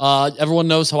 bro. Everyone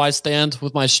knows how I stand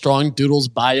with my strong Doodles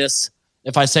bias.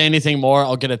 If I say anything more,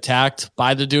 I'll get attacked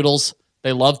by the Doodles.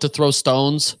 They love to throw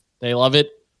stones. They love it.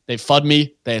 They FUD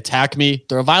me. They attack me.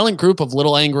 They're a violent group of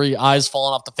little angry eyes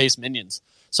falling off the face minions.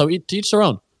 So to each their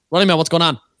own. Running Man, what's going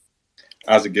on?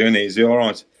 How's it going? Easy, all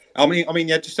right. I mean,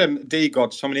 yeah, just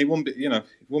D-Gods. I mean, it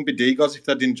wouldn't be D-Gods if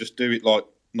they didn't just do it like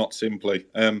not simply.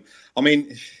 I mean,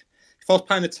 if I was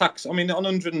paying a tax, I mean, on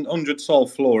 100 sol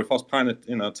floor, if I was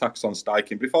paying a tax on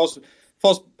staking, but if I if I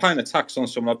was paying a tax on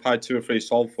someone, I'd pay 2 or 3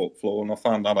 sol floor, and I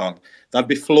found that out. That'd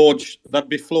be floored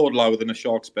lower than a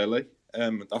shark's belly.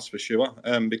 That's for sure.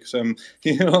 Because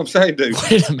you know what I'm saying, dude.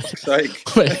 Wait a minute.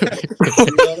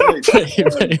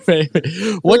 Wait.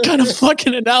 What kind of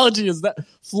fucking analogy is that?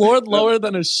 Floored lower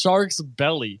than a shark's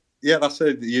belly. Yeah, that's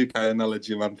a UK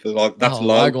analogy, man. For like that's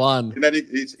low. Wagwan. And then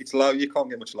it's low. You can't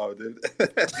get much lower, dude.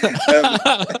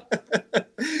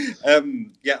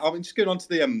 Yeah, I mean, just going on to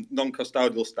the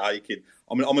non-custodial staking.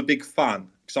 I mean, I'm a big fan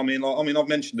because I mean, I've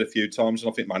mentioned it a few times,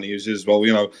 and I think Manny uses as well.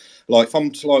 You know, like if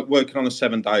I'm working on a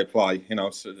 7-day play,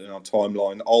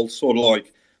 timeline, I'll sort of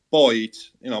like buy it.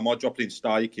 You know, I might drop it in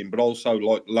staking, but also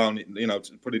like loan it. You know,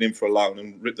 to put it in for a loan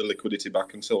and rip the liquidity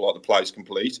back until like the play is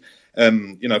complete.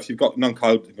 If you've got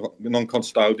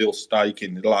non-custodial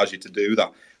staking, it allows you to do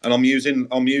that. And I'm using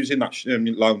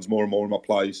that loans more and more in my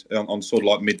plays on sort of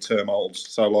like mid-term holds.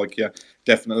 So like, yeah,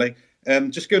 definitely.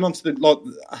 Just going on to the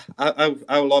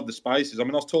how live the space is. I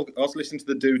mean, I was listening to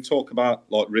the dude talk about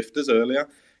like rifters earlier.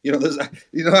 You know,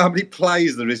 how many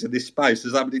plays there is in this space.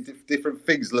 There's how many different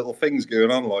things, little things going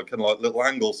on, like, and like little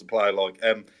angles to play. Like,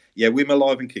 yeah, we're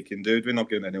alive and kicking, dude. We're not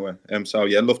going anywhere. So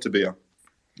yeah, love to be here.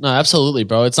 No, absolutely,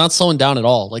 bro. It's not slowing down at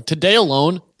all. Like today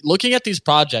alone, looking at these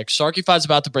projects, Sharkify's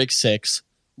about to break 6.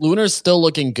 Lunar's still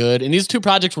looking good, and these 2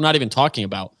 projects we're not even talking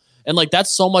about. And like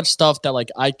that's so much stuff that like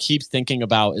I keep thinking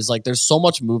about is like there's so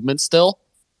much movement still.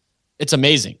 It's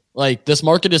amazing. Like this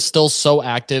market is still so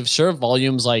active. Sure,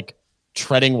 volume's like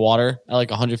treading water at like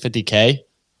 150K.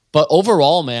 But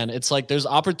overall, man, it's like there's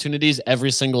opportunities every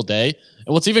single day.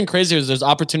 And what's even crazier is there's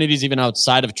opportunities even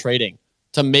outside of trading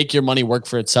to make your money work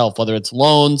for itself, whether it's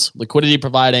loans, liquidity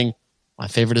providing. My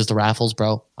favorite is the raffles,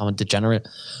 bro. I'm a degenerate.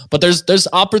 But there's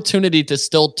opportunity to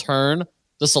still turn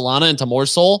the Solana into more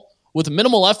Sol with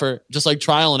minimal effort, just like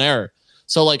trial and error.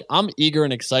 So like I'm eager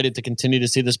and excited to continue to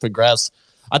see this progress.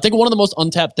 I think one of the most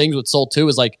untapped things with Sol too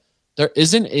is like there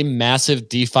isn't a massive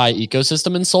DeFi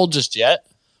ecosystem in Sol just yet,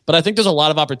 but I think there's a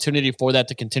lot of opportunity for that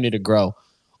to continue to grow.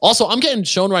 Also, I'm getting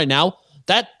shown right now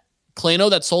that Klano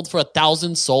that sold for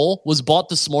 1,000 Sol was bought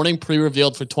this morning,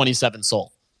 pre-revealed for 27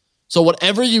 Sol. So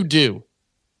whatever you do,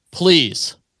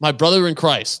 please, my brother in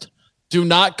Christ, do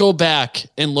not go back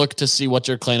and look to see what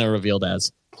your Klano revealed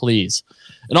as. Please.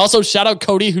 And also shout out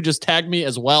Cody, who just tagged me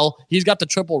as well. He's got the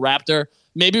triple raptor.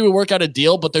 Maybe we work out a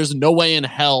deal, but there's no way in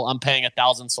hell I'm paying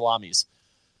 1,000 salamis.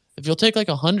 If you'll take like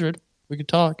 100, we could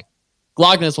talk.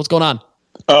 Glognus, what's going on?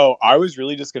 Oh, I was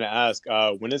really just going to ask,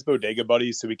 when is Bodega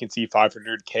Buddies so we can see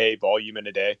 500K volume in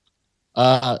a day?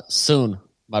 Soon,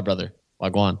 my brother.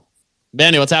 Wagwan.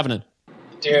 Manny, what's happening?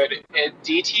 Dude,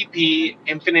 DTP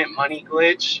Infinite Money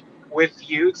Glitch with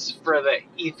Utes for the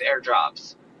ETH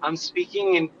airdrops. I'm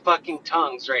speaking in fucking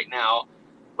tongues right now,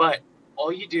 but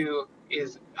all you do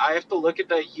is I have to look at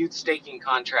the Ute staking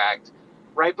contract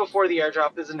right before the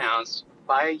airdrop is announced,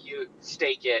 buy a Ute,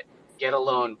 stake it, get a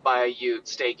loan, buy a Ute,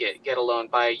 stake it, get a loan,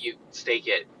 buy a Ute, stake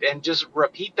it, and just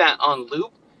repeat that on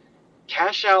loop,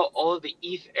 cash out all of the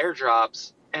ETH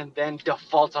airdrops, and then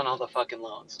default on all the fucking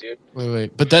loans, dude.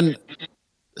 Wait. But then,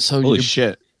 so holy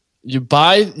shit. You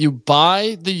buy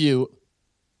the Ute,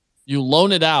 you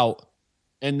loan it out,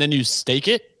 and then you stake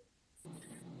it?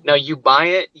 No, you buy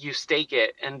it, you stake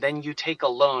it, and then you take a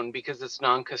loan because it's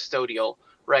non-custodial,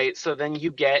 right? So then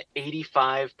you get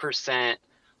 85%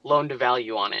 loan to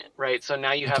value on it, right? So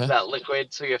now you have that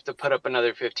liquid, so you have to put up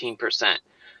another 15%.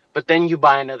 But then you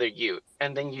buy another Ute,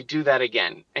 and then you do that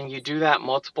again, and you do that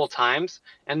multiple times,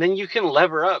 and then you can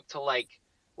lever up to like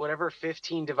whatever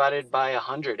 15 divided by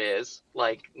 100 is,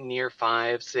 like near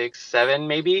 5, 6, 7,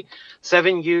 maybe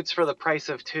 7 Utes for the price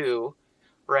of 2.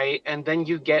 Right, and then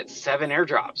you get 7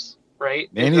 airdrops.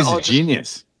 Right, man, he's a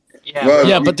genius. Yeah, well,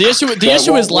 yeah, but the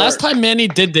issue is last time Manny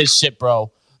did this shit,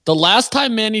 bro. The last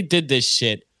time Manny did this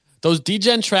shit, those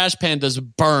degen trash pandas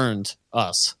burned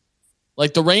us.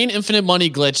 Like the Rain Infinite Money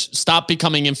glitch stopped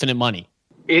becoming infinite money.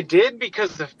 It did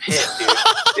because of Pit, dude.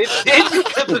 It did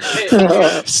because of Pit.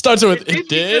 Dude. Starts with it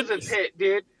did because of Pit,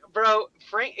 dude. Bro,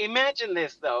 Frank, imagine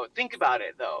this though. Think about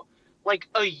it though. Like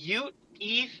a Ute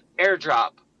ETH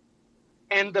airdrop.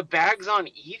 And the bags on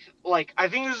ETH, like, I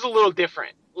think this is a little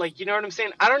different. Like, you know what I'm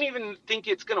saying? I don't even think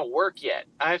it's going to work yet.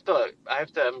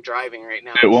 I'm driving right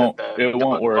now. It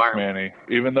won't work, Manny.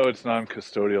 Even though it's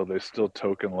non-custodial, they still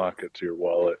token lock it to your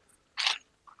wallet.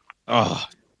 Oh,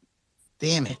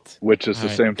 damn it. Which is the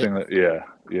same thing that, yeah,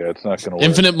 it's not going to work.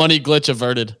 Infinite money glitch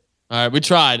averted. All right, we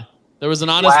tried. There was an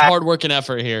honest, hard-working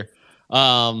effort here.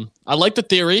 I like the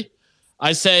theory.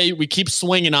 I say we keep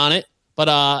swinging on it,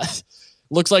 but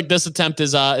looks like this attempt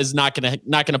is not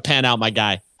gonna pan out, my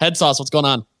guy. Head Sauce, what's going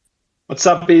on? What's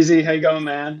up, Easy? How you going,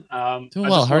 man? Doing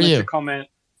well. How are you? To comment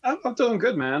I'm doing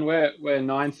good, man. We're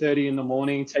 9:30 in the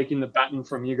morning, taking the baton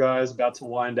from you guys, about to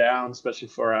wind down, especially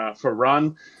for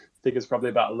run. I think it's probably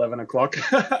about 11 o'clock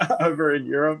over in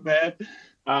Europe, man.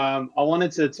 I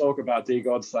wanted to talk about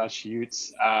DGod /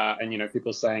 Utes, and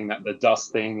people saying that the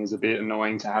dust thing is a bit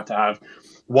annoying to have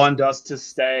one dust to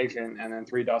stake and then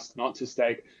 3 dust not to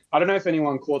stake. I don't know if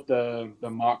anyone caught the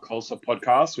Mark Colser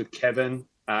podcast with Kevin.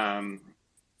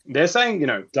 They're saying,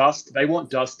 Dust, they want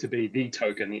Dust to be the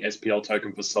token, the SPL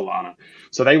token for Solana.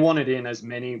 So they want it in as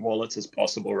many wallets as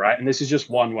possible, right? And this is just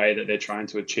one way that they're trying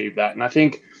to achieve that. And I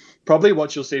think probably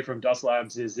what you'll see from Dust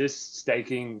Labs is this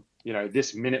staking,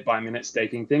 this minute-by-minute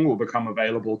staking thing will become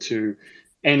available to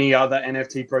any other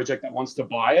NFT project that wants to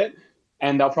buy it.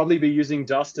 And they'll probably be using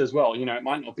Dust as well. It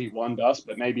might not be 1 Dust,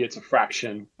 but maybe it's a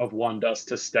fraction of 1 Dust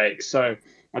to stake. So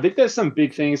I think there's some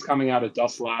big things coming out of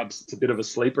Dust Labs. It's a bit of a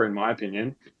sleeper, in my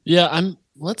opinion. Yeah,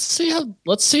 let's see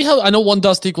how I know 1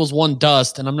 dust equals 1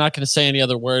 dust, and I'm not going to say any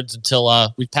other words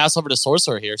until we pass over to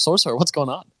Sorcerer here. Sorcerer, what's going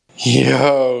on?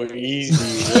 Yo,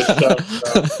 easy. What's up,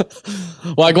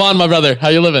 bro? Wagwan, my brother. How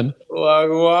you living?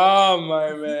 Wagwan,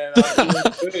 my man. I'm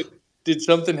doing good. Did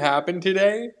something happen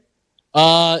today?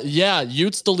 Yeah,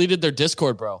 Utes deleted their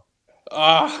Discord, bro.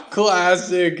 Ah,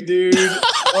 classic, dude.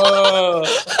 Oh,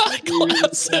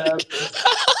 classic.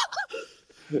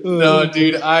 No,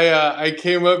 dude, I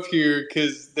came up here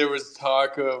because there was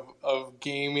talk of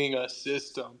gaming a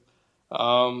system.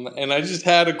 And I just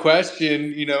had a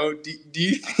question, do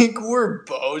you think we're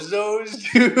bozos,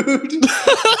 dude?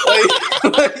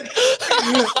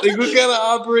 like what kind of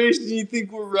operation do you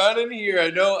think we're running here?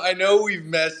 I know we've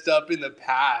messed up in the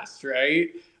past, right?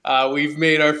 We've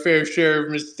made our fair share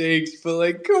of mistakes,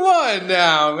 but come on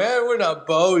now, man, we're not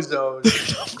bozos.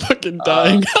 I'm fucking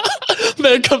dying.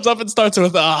 Man comes up and starts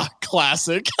with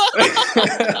classic.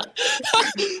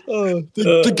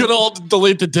 The good old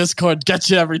delete the Discord get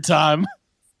you every time.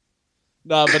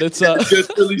 Nah, but it's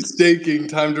just really staking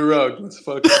time to rug. Let's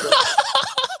fucking go.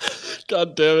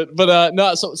 God damn it. But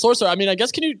no, so Sorcerer, I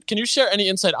guess can you share any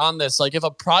insight on this? Like if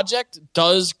a project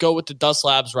does go with the Dust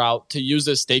Labs route to use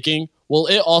this staking, will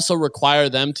it also require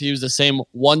them to use the same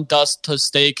 1 dust to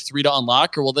stake, 3 to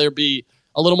unlock, or will there be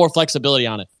a little more flexibility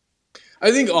on it?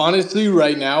 I think honestly,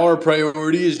 right now, our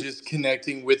priority is just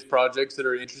connecting with projects that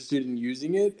are interested in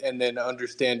using it and then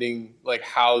understanding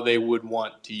how they would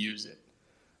want to use it.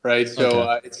 Right.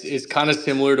 So it's kind of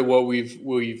similar to what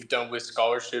we've done with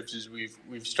scholarships is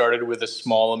we've started with a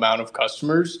small amount of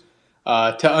customers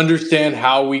to understand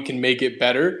how we can make it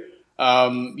better.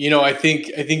 I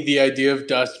think the idea of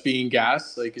dust being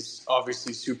gas is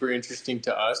obviously super interesting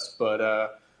to us,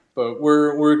 but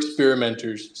we're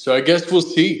experimenters, so I guess we'll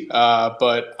see.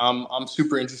 But I'm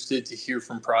super interested to hear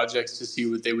from projects to see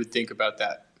what they would think about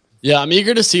that. Yeah, I'm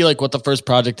eager to see what the first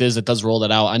project is that does roll that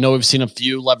out. I know we've seen a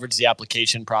few leverage the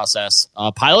application process.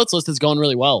 Pilots list is going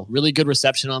really well. Really good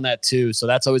reception on that too, so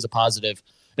that's always a positive.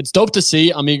 It's dope to see.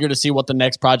 I'm eager to see what the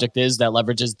next project is that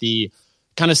leverages the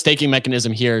kind of staking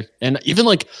mechanism here. And even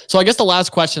so I guess the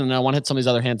last question, and I want to hit some of these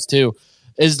other hands too,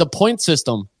 is the point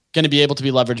system going to be able to be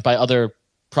leveraged by other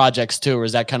projects too, or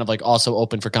is that kind of also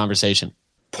open for conversation?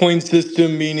 Point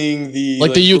system meaning the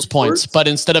the Utes points, but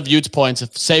instead of Utes points,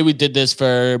 say we did this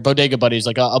for Bodega Buddies,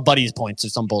 a buddies points or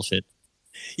some bullshit.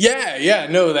 Yeah,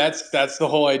 no, that's the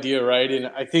whole idea, right? And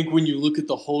I think when you look at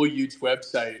the whole Utes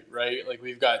website, right,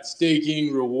 we've got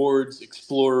staking, rewards,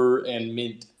 explorer, and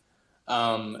mint,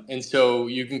 and so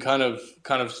you can kind of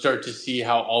start to see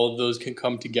how all of those can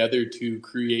come together to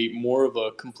create more of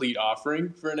a complete offering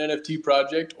for an NFT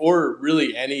project or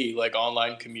really any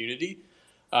online community.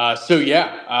 When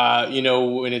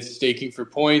it's staking for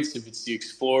points, if it's the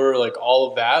Explorer, all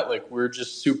of that, we're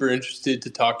just super interested to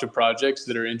talk to projects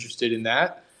that are interested in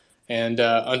that and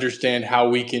understand how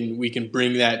we can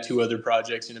bring that to other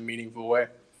projects in a meaningful way.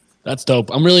 That's dope.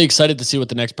 I'm really excited to see what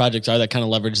the next projects are that kind of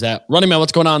leverage that. Running Man,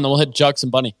 what's going on? Then we'll hit Jux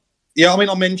and Bunny. Yeah,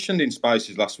 I mentioned in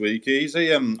Spaces last week, I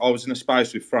was in a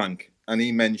space with Frank, and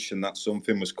he mentioned that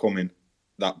something was coming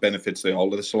that benefits the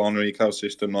whole of the Solana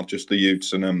ecosystem, not just the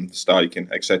Utes and staking,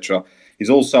 etc. He's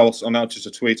also, I noticed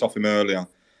a tweet off him earlier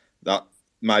that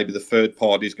maybe the third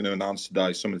party is going to announce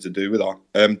today something to do with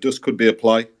that. Dust could be a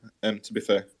play, to be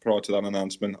fair, prior to that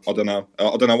announcement. I don't know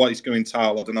what it's going to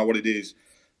entail. I don't know what it is.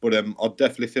 But I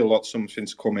definitely feel like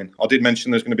something's coming. I did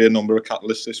mention there's going to be a number of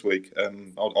catalysts this week.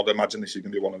 I'd imagine this is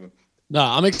going to be one of them. No,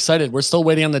 I'm excited. We're still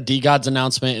waiting on the DGods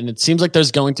announcement, and it seems like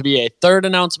there's going to be a third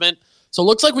announcement. So it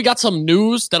looks like we got some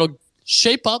news that'll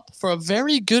shape up for a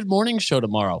very good morning show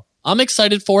tomorrow. I'm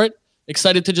excited for it.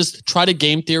 Excited to just try to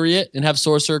game theory it and have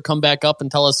Sorcerer come back up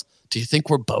and tell us, do you think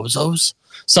we're bozos?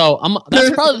 So that's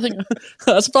probably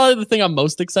the thing I'm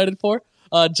most excited for.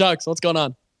 Jux, what's going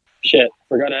on? Shit,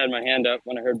 forgot I had my hand up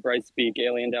when I heard Bryce speak.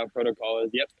 Alien DAO protocol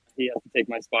is, yep, he has to take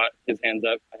my spot. His hand's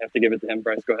up. I have to give it to him.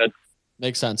 Bryce, go ahead.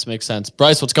 Makes sense.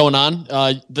 Bryce, what's going on?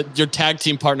 Your tag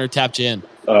team partner tapped you in.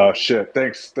 Oh, shit.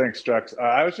 Thanks, Jux.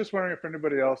 I was just wondering if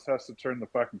anybody else has to turn the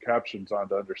fucking captions on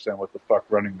to understand what the fuck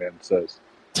Running Man says.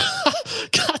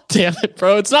 God damn it,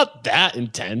 bro. It's not that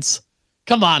intense.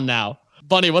 Come on now.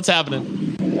 Bunny, what's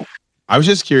happening? I was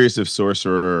just curious if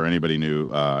Sorcerer or anybody knew,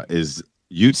 is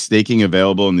Ute staking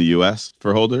available in the U.S.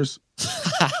 for holders?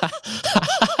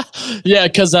 Yeah,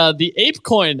 because the Ape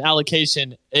coin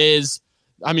allocation is...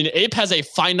 Ape has a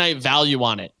finite value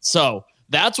on it. So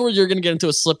that's where you're going to get into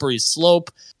a slippery slope.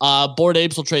 Bored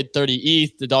Apes will trade 30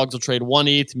 ETH. The dogs will trade 1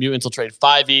 ETH. Mutants will trade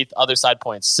 5 ETH. Other side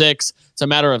 0.6. It's a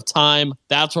matter of time.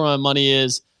 That's where my money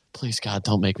is. Please, God,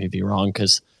 don't make me be wrong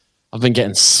because I've been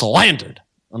getting slandered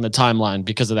on the timeline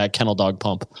because of that kennel dog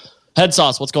pump. Head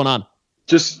Sauce, what's going on?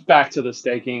 Just back to the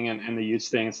staking and the Utes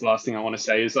thing. It's the last thing I want to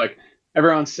say is like,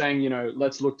 everyone's saying,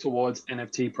 let's look towards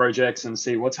NFT projects and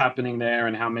see what's happening there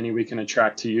and how many we can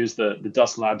attract to use the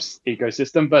Dust Labs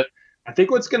ecosystem. But I think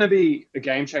what's going to be a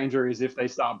game changer is if they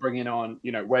start bringing on,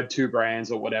 Web2 brands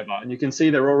or whatever. And you can see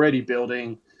they're already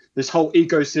building this whole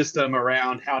ecosystem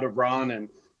around how to run and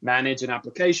manage an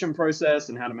application process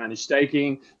and how to manage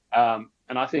staking.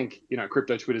 And I think,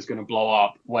 crypto Twitter is going to blow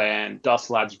up when Dust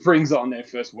Labs brings on their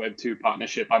first Web2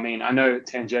 partnership. I know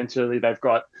tangentially they've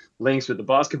got links with the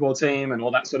basketball team and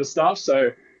all that sort of stuff.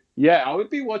 So, yeah, I would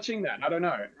be watching that. I don't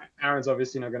know. Aaron's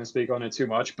obviously not going to speak on it too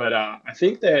much, but I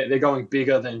think they're going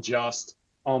bigger than just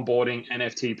onboarding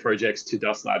NFT projects to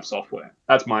Dust Labs software.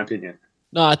 That's my opinion.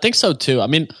 No, I think so too.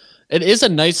 It is a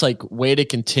nice way to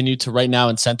continue to right now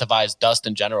incentivize Dust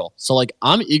in general. So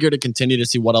I'm eager to continue to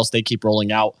see what else they keep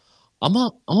rolling out. I'm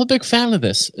a big fan of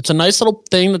this. It's a nice little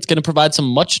thing that's going to provide some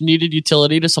much needed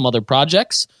utility to some other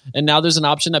projects. And now there's an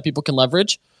option that people can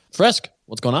leverage. Frisk,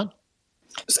 what's going on?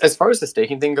 As far as the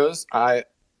staking thing goes, I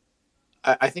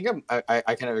think I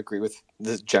kind of agree with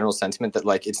the general sentiment that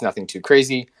it's nothing too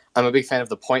crazy. I'm a big fan of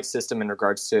the point system in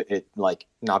regards to it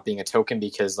not being a token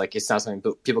because it's not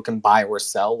something people can buy or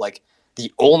sell.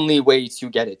 The only way to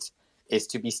get it is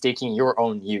to be staking your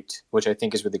own Ute, which I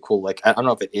think is really cool. I don't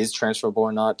know if it is transferable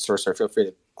or not. Sorcerer, feel free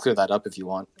to clear that up if you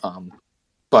want.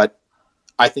 But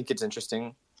I think it's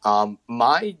interesting.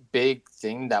 My big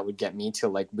thing that would get me to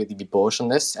really be bullish on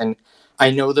this, and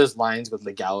I know there's lines with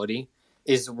legality,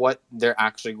 is what they're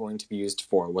actually going to be used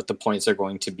for, what the points are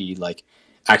going to be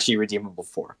actually redeemable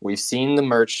for. We've seen the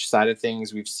merch side of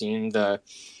things. We've seen the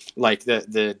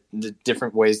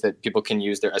different ways that people can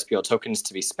use their SPL tokens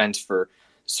to be spent for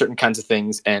certain kinds of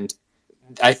things. And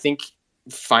I think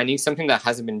finding something that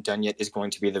hasn't been done yet is going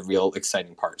to be the real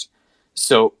exciting part.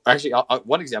 So actually,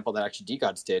 one example that actually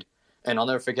DGods did, and I'll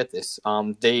never forget this,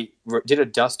 they did a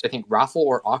Dust, I think, raffle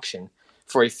or auction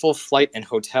for a full flight and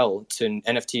hotel to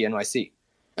NFT NYC.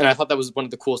 And I thought that was one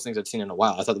of the coolest things I've seen in a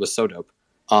while. I thought it was so dope.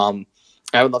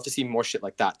 I would love to see more shit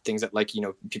like that. Things that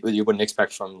people you wouldn't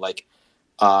expect from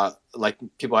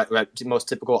people at most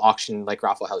typical auction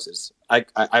raffle houses. I'm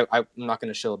not going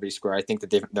to shill a B Square. I think that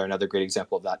they're another great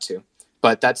example of that too.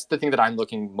 But that's the thing that I'm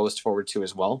looking most forward to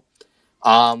as well.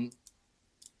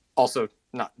 Also,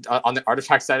 not on the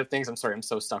artifact side of things. I'm sorry, I'm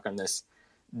so stuck on this.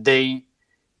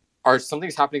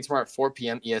 Something's happening tomorrow at 4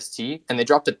 p.m. EST, and they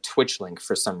dropped a Twitch link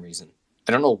for some reason.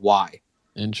 I don't know why.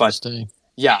 Interesting. But,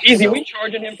 yeah. Easy, we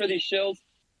charging him for these shills?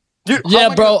 Dude,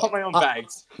 yeah, bro. Put my own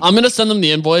bags? I'm gonna send them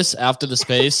the invoice after the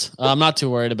space. I'm not too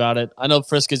worried about it. I know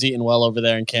Frisk is eating well over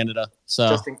there in Canada.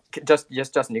 So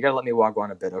Justin, you gotta let me walk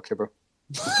on a bit, okay, bro?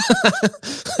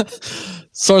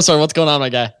 Sorcerer, what's going on, my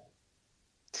guy?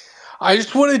 I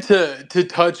just wanted to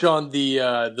touch on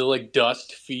the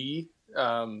Dust fee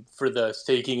for the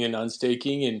staking and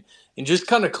unstaking and just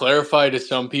kind of clarify to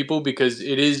some people because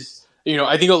it is,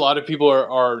 I think a lot of people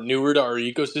are newer to our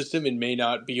ecosystem and may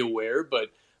not be aware, but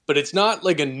it's not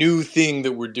a new thing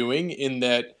that we're doing in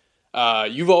that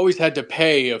you've always had to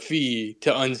pay a fee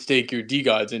to unstake your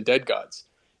DGods and Dead Gods.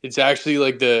 It's actually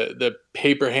the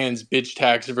paper hands bitch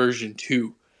tax version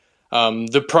 2.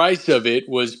 The price of it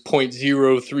was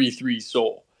 0.033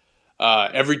 Sol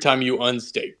every time you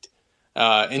unstaked.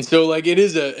 And so it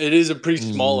is a pretty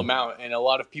small amount, and a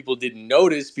lot of people didn't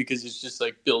notice because it's just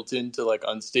built into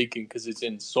unstaking because it's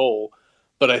in Sol.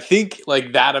 But I think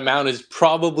that amount is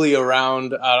probably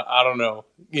around I don't know,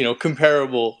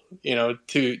 comparable,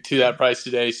 to that price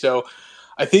today. So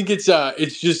I think it's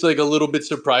just a little bit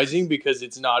surprising because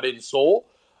it's not in Sol.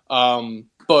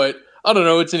 But I don't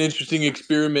know, it's an interesting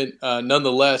experiment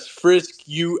nonetheless. Frisk,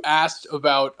 you asked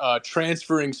about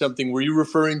transferring something. Were you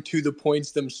referring to the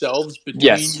points themselves between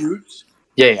Yes. Utes?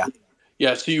 Yeah.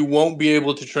 Yeah, so you won't be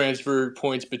able to transfer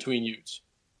points between Utes.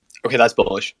 Okay, that's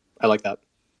bullish. I like that.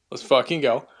 Let's fucking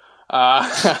go.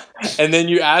 And then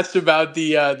you asked about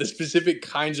the specific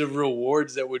kinds of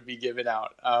rewards that would be given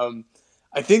out.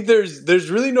 I think there's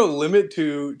really no limit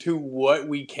to what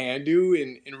we can do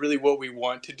and really what we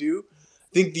want to do.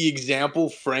 I think the example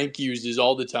Frank uses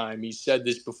all the time, he said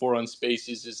this before on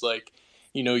Spaces, is like,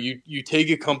 you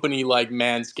take a company like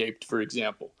Manscaped, for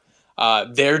example.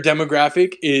 Their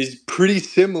demographic is pretty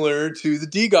similar to the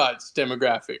DGOT's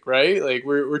demographic, right? Like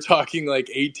we're talking like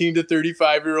 18 to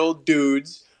 35-year-old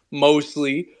dudes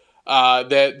mostly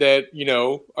that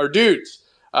are dudes.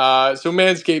 So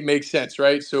Manscaped makes sense,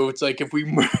 right? So it's like if we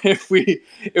work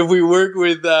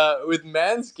with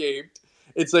Manscaped,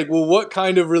 it's like, well, what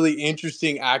kind of really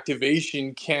interesting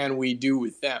activation can we do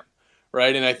with them,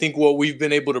 right? And I think what we've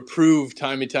been able to prove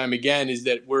time and time again is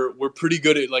that we're pretty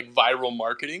good at like viral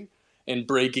marketing and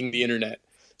breaking the internet.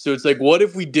 So it's like, what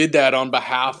if we did that on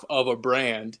behalf of a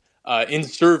brand in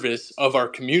service of our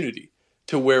community,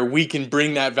 to where we can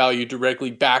bring that value directly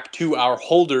back to our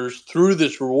holders through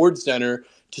this reward center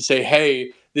to say,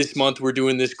 hey, this month we're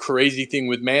doing this crazy thing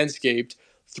with Manscaped.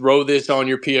 Throw this on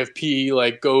your PFP,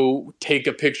 like go take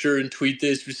a picture and tweet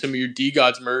this with some of your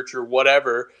DGODS merch or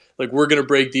whatever. Like we're going to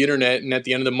break the internet, and at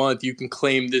the end of the month, you can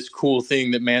claim this cool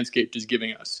thing that Manscaped is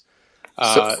giving us.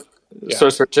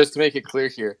 So just to make it clear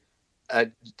here,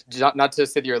 not to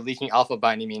say that you're leaking alpha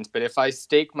by any means, but if I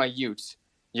stake my ute,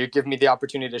 you give me the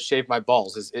opportunity to shave my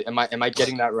balls. Am I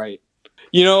getting that right?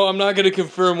 I'm not going to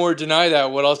confirm or deny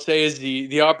that. What I'll say is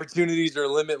the opportunities are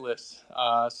limitless.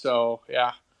 So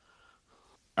yeah.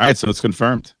 All right, so it's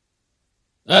confirmed.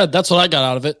 That's what I got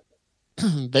out of it,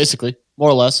 basically, more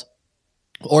or less.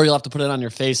 Or you'll have to put it on your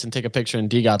face and take a picture and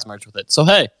DGOTS merch with it. So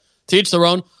hey, to each their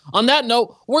own. On that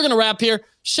note, we're going to wrap here.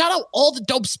 Shout out all the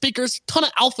dope speakers. Ton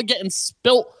of alpha getting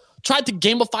spilt. Tried to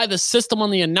gamify the system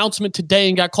on the announcement today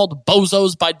and got called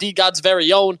bozos by DGOD's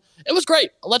very own. It was great.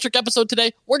 Electric episode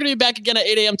today. We're going to be back again at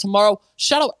 8 a.m. tomorrow.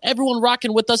 Shout out everyone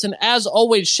rocking with us. And as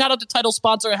always, shout out to title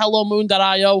sponsor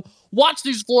HelloMoon.io. Watch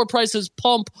these floor prices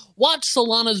pump. Watch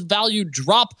Solana's value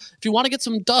drop. If you want to get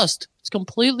some dust, it's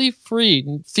completely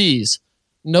free. Fees.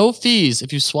 No fees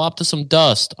if you swap to some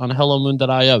dust on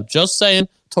HelloMoon.io. Just saying.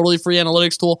 Totally free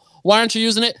analytics tool. Why aren't you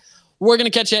using it? We're going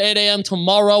to catch you at 8 a.m.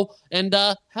 tomorrow. And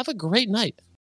have a great night.